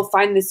 you can go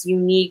find this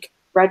unique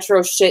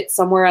retro shit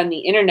somewhere on the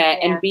internet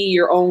and be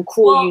your own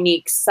cool,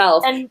 unique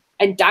self. And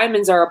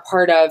diamonds are a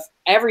part of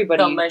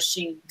everybody. The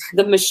machine.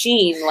 The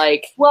machine,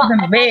 like. Well,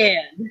 The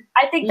man.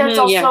 I think that's Mhm,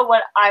 also yeah.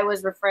 what I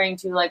was referring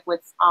to, like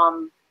with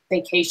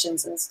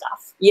vacations and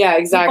stuff. Yeah,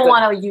 exactly. People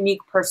want a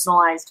unique,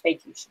 personalized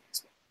vacation.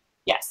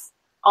 Yes.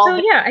 So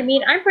yeah, I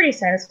mean, I'm pretty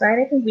satisfied.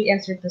 I think we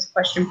answered this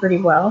question pretty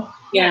well.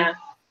 Yeah.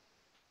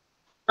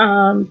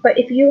 But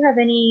if you have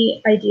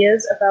any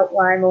ideas about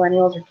why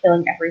millennials are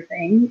killing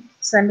everything,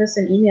 send us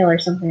an email or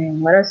something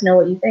and let us know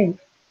what you think.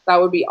 That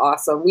would be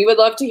awesome. We would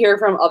love to hear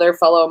from other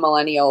fellow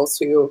millennials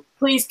who.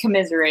 Please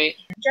commiserate.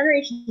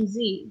 Generation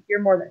Z, you're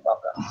more than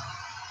welcome.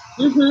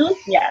 Mm-hmm.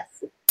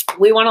 Yes.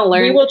 We want to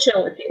learn. We will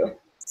chill with you.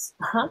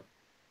 Uh-huh.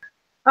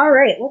 All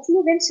right, let's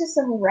move into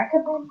some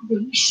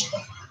recommendations.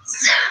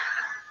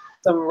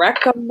 Some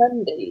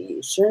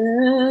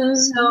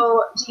recommendations.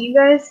 So, do you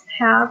guys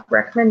have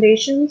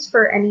recommendations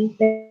for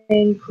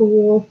anything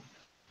cool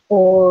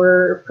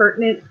or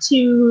pertinent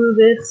to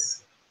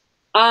this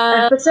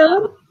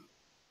episode?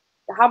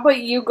 How about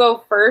you go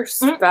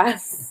first,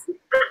 Beth?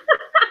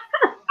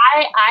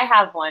 I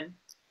have one.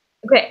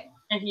 Okay.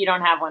 If you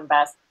don't have one,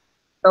 Beth.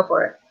 Go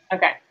for it.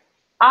 Okay.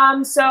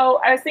 So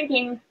I was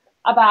thinking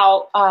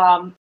about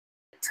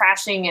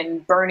trashing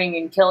and burning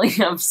and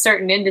killing of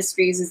certain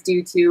industries is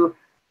due to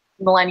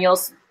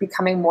millennials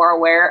becoming more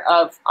aware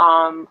of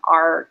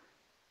our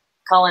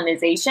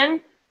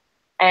colonization,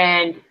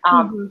 and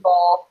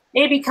people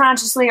maybe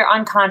consciously or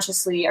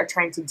unconsciously are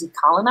trying to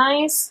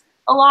decolonize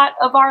a lot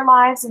of our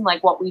lives and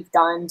like what we've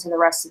done to the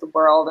rest of the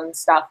world and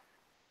stuff,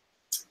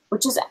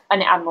 which is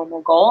an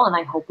admirable goal, and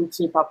I hope we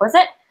keep up with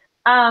it.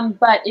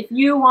 But if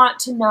you want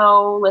to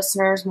know,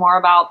 listeners, more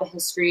about the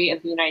history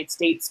of the United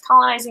States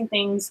colonizing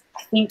things,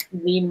 I think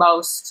the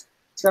most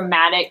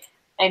dramatic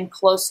and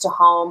close to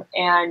home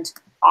and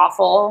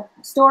awful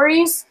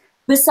stories,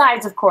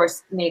 besides, of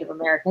course, Native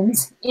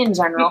Americans in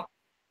general,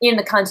 in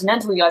the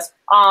continental U.S.,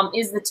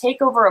 is the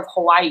takeover of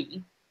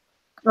Hawaii.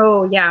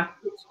 Oh, yeah.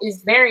 Which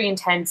is very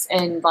intense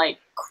and, like,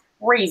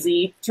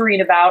 crazy to read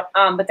about.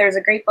 But there's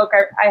a great book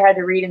I had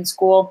to read in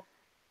school.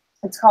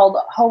 It's called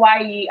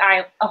Hawaii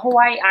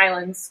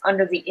Islands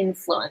Under the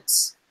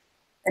Influence.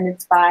 And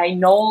it's by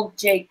Noel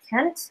J.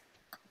 Kent.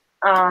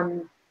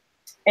 And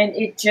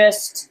it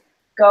just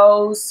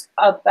talks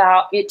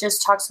about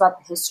the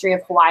history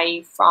of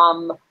Hawaii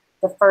from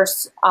the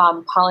first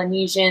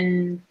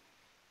Polynesian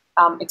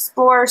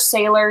explorers,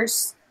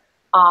 sailors,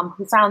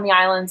 who found the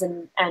islands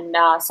and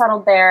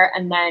settled there.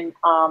 And then,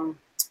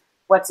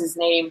 what's his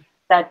name?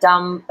 That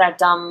dumb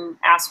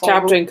asshole.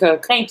 Captain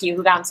Cook. Thank you,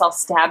 who got himself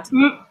stabbed.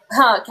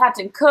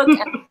 Captain Cook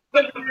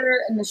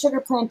and the sugar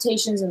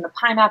plantations and the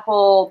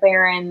pineapple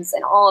barons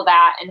and all of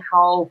that, and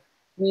how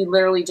we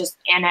literally just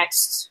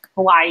annexed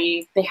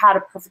Hawaii. They had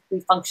a perfectly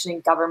functioning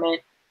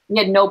government. We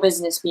had no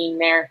business being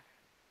there.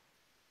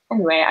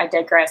 Anyway, I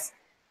digress.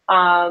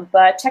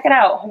 But check it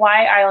out,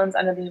 Hawaii Islands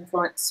Under the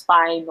Influence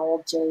by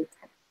Noel J.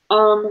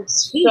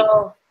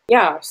 So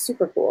Yeah,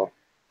 super cool.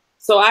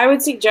 So I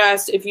would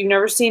suggest if you've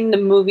never seen the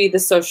movie The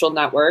Social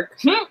Network,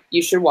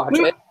 you should watch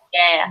it.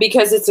 Yeah.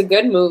 Because it's a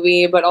good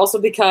movie, but also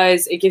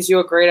because it gives you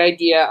a great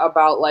idea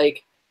about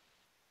like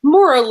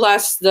more or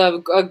less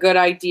a good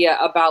idea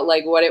about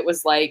like what it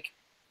was like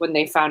when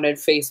they founded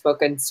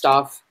Facebook and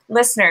stuff.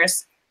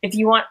 Listeners, if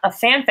you want a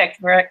fanfic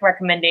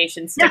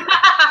recommendation,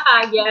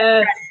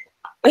 Yes.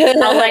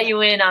 I'll let you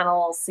in on a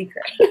little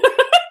secret.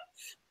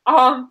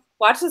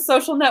 Watch The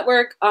Social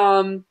Network.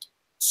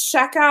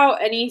 Check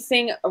out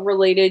anything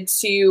related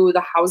to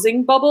the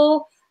housing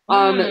bubble.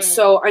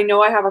 So I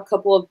know I have a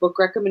couple of book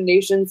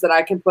recommendations that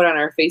I can put on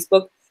our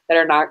Facebook that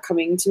are not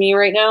coming to me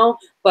right now,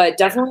 but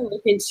definitely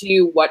look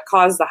into what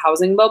caused the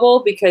housing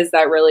bubble, because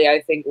that really,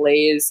 I think,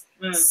 lays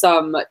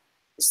some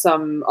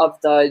of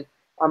the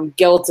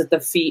guilt at the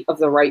feet of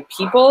the right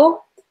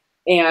people.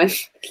 And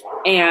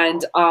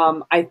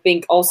I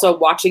think also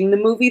watching the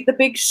movie The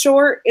Big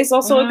Short is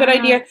also a good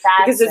idea,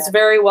 because it's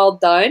very well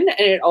done,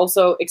 and it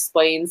also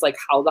explains like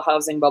how the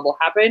housing bubble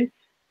happened.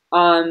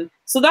 So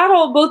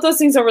both those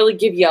things will really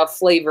give you a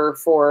flavor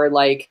for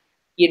like,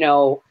 you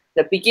know,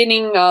 the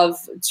beginning of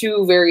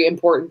two very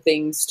important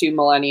things to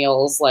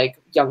millennials, like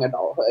young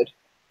adulthood.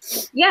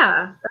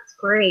 Yeah, that's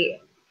great.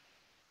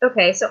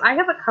 Okay, so I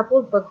have a couple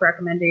of book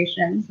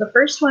recommendations. The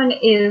first one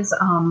is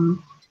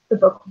the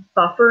book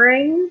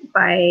Buffering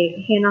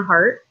by Hannah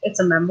Hart. It's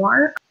a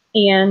memoir,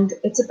 and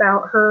it's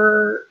about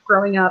her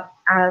growing up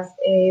as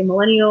a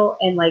millennial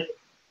and like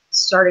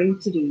starting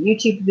to do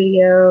YouTube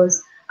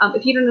videos.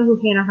 If you don't know who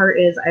Hannah Hart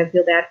is, I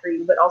feel bad for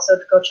you, but also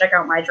to go check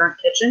out My Drunk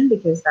Kitchen,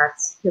 because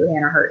that's who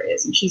Hannah Hart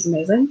is, and she's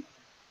amazing.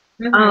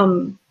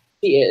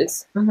 She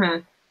is.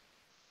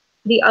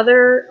 The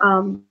other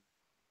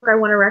book I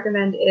want to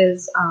recommend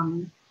is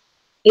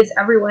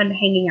Everyone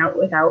Hanging Out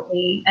Without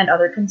Me and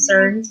Other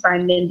Concerns by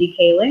Mindy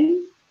Kaling.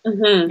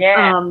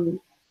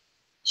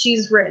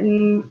 She's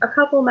written a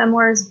couple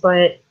memoirs,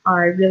 but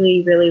I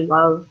really, really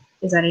love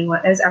Is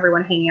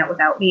Everyone Hanging Out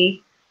Without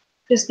Me,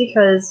 just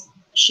because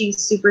she's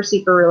super,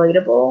 super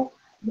relatable.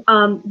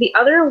 The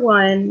other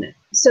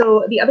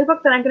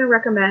book that I'm going to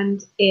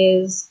recommend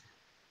is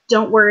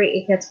Don't Worry,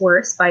 It Gets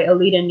Worse by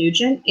Alita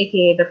Nugent,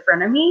 aka The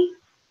Frenemy.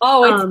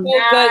 Oh, it's so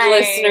good,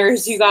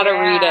 listeners. You got to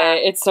read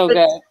it. It's so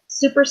good.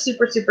 Super,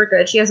 super, super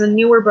good. She has a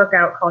newer book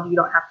out called You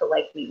Don't Have to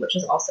Like Me, which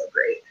is also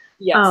great.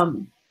 Yes.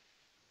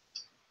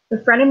 The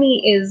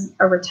Frenemy is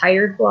a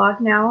retired blog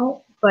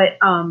now, but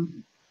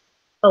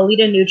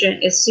Alita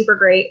Nugent is super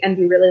great, and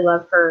we really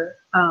love her.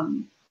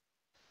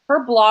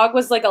 Her blog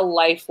was like a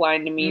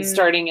lifeline to me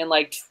starting in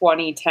like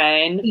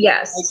 2010.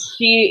 Yes. Like,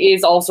 she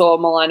is also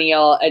a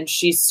millennial, and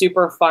she's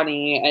super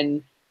funny,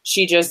 and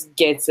she just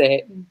gets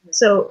it.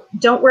 So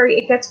Don't Worry,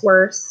 It Gets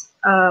Worse.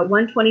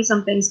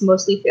 120-something's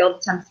Mostly Failed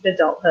Attempts at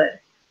Adulthood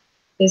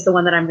is the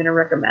one that I'm going to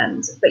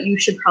recommend, but you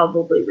should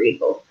probably read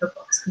both her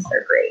books because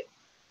they're great.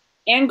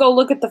 And go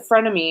look at the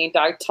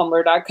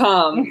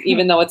frenemy.tumblr.com,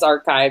 even though it's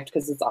archived,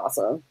 because it's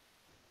awesome.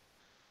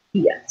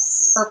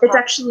 Yes. It's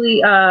actually,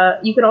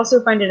 you could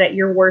also find it at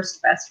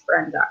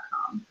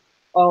yourworstbestfriend.com.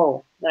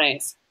 Oh,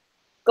 nice.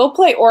 Go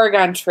play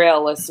Oregon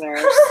Trail,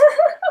 listeners.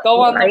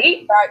 Go on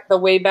the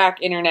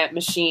Wayback Internet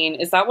Machine.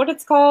 Is that what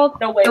it's called?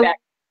 The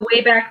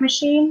Wayback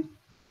Machine?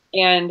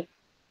 And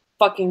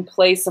fucking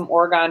play some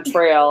Oregon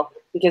Trail,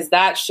 because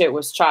that shit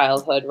was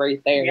childhood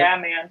right there. Yeah,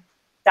 man.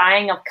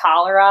 Dying of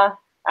cholera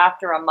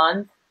after a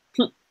month.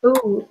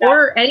 Ooh,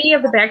 or any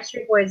of the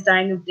Backstreet Boys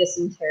dying of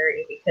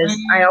dysentery, because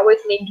I always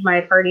named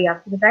my party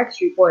after the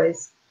Backstreet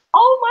Boys.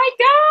 Oh my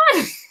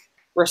god!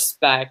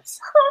 Respect.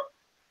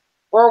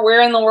 Or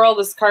Where in the World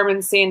is Carmen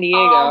Sandiego?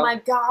 Oh my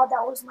god,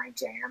 that was my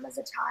jam as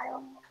a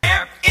child.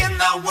 Where in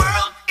the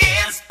world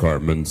is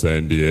Carmen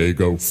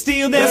Sandiego?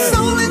 Steal their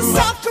soul in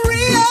South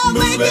Korea,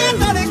 making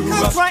money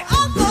comes right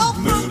up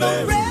from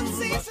the Red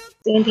Sea.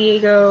 San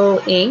Diego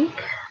Inc.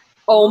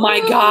 Oh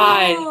my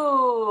god.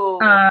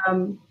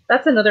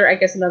 That's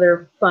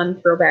another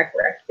fun throwback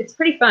rec. It's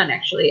pretty fun,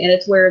 actually, and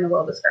it's Where in the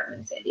World is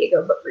Carmen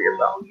Sandiego, but for your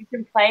phone. You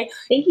can play.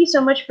 Thank you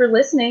so much for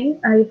listening.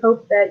 I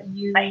hope that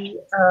you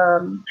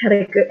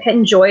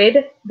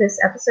enjoyed this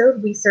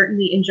episode. We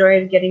certainly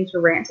enjoyed getting to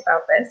rant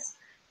about this.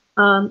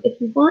 If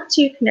you want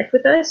to connect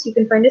with us, you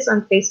can find us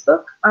on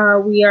Facebook.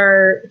 We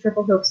are the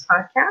Triple Hoax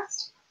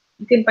Podcast.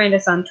 You can find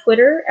us on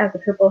Twitter at the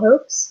Triple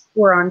Hoax.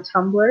 We're on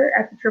Tumblr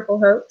at the Triple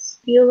Hoax.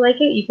 If you like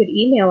it, you could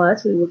email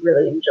us. We would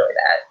really enjoy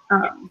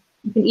that.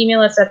 You can email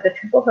us at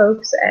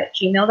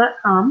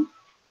thetriplehoax@gmail.com.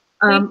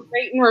 Please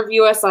rate and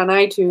review us on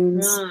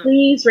iTunes.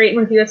 Please rate and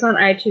review us on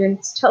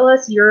iTunes. Tell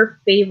us your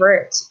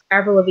favorite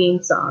Avril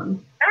Lavigne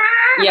song.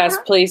 Yes,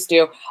 please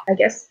do. I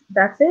guess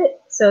that's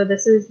it. So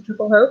this is the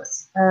Triple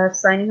Hoax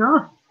signing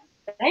off.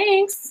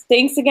 Thanks.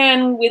 Thanks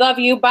again. We love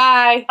you.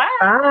 Bye. Bye.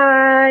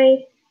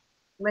 Bye.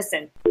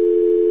 Listen.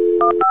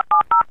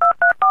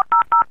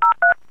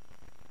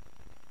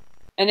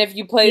 And if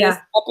you play this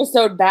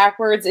episode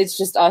backwards, it's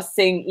just us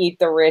saying "Eat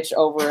the Rich"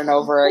 over and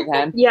over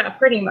again. Yeah,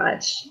 pretty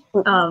much.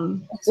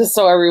 Just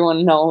so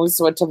everyone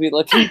knows what to be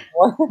looking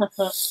for.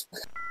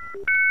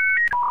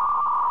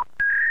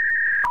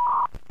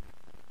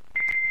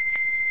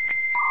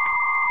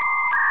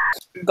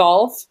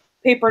 golf,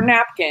 paper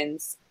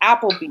napkins,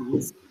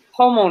 Applebee's,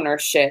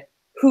 homeownership,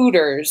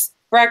 Hooters,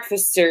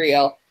 breakfast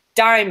cereal,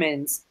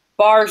 diamonds,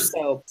 bar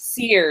soap,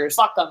 Sears,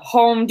 Fuck 'em.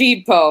 Home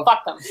Depot,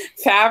 Fuck them.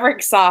 fabric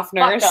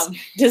softeners, Fuck 'em.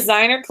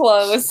 designer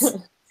clothes,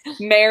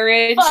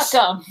 marriage, Fuck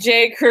 'em.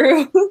 J.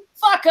 Crew,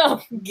 Fuck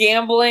them.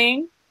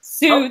 gambling,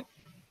 suits,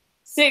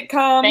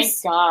 sitcoms,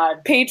 Thank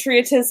God.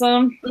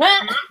 patriotism,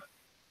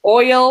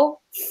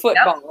 oil,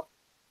 football.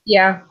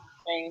 Yeah.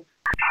 Thing.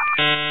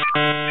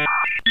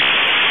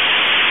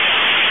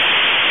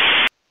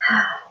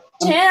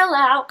 Chill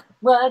out.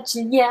 What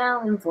you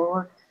yelling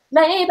for?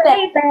 Lay back.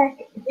 Lay back,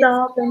 it's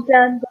all been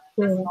done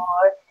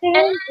before.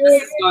 And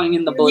This is going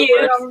in the if bloopers.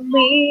 you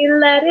only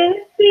let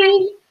it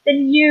be,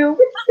 then you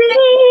would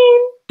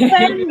see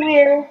when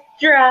we're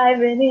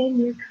driving in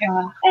your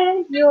car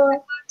and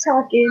you're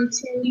talking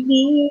to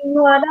me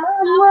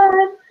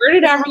one-on-one. Where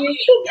did You Avril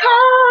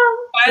become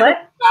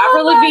what?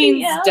 Avril Somebody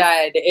Lavigne's else.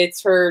 dead.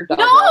 It's her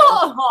double.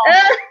 No!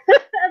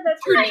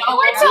 That's right. You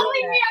were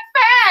telling me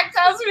a fact.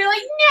 I was gonna be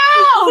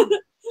like,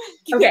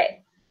 no!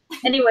 Okay.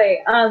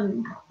 Anyway,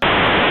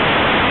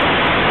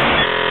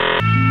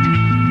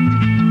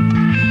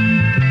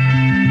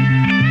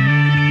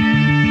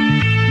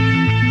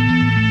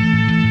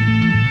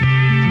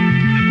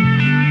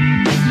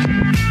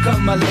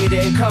 Come my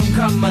lady,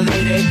 come my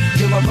lady,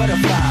 you're my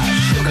butterfly,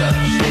 sugar,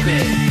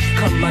 baby.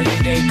 Come my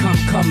lady,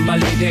 come my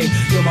lady,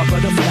 you're my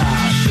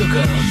butterfly,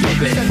 sugar,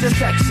 baby. Such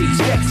a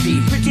sexy,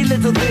 pretty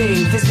little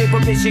thing. This paper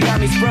bitch, you got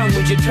me sprung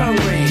with your tongue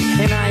ring.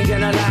 And I ain't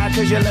gonna lie,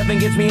 cause your loving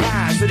gets me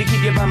high. So to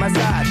keep you by my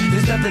side,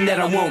 there's nothing that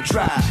I won't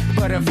try.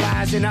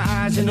 Butterflies in her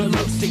eyes and her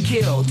looks to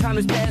kill. Time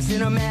is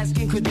passing, I'm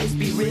asking, could this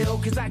be real?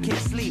 Cause I can't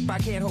sleep, I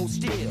can't hold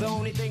still. The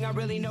only thing I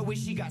really know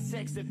is she got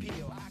sex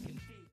appeal. I can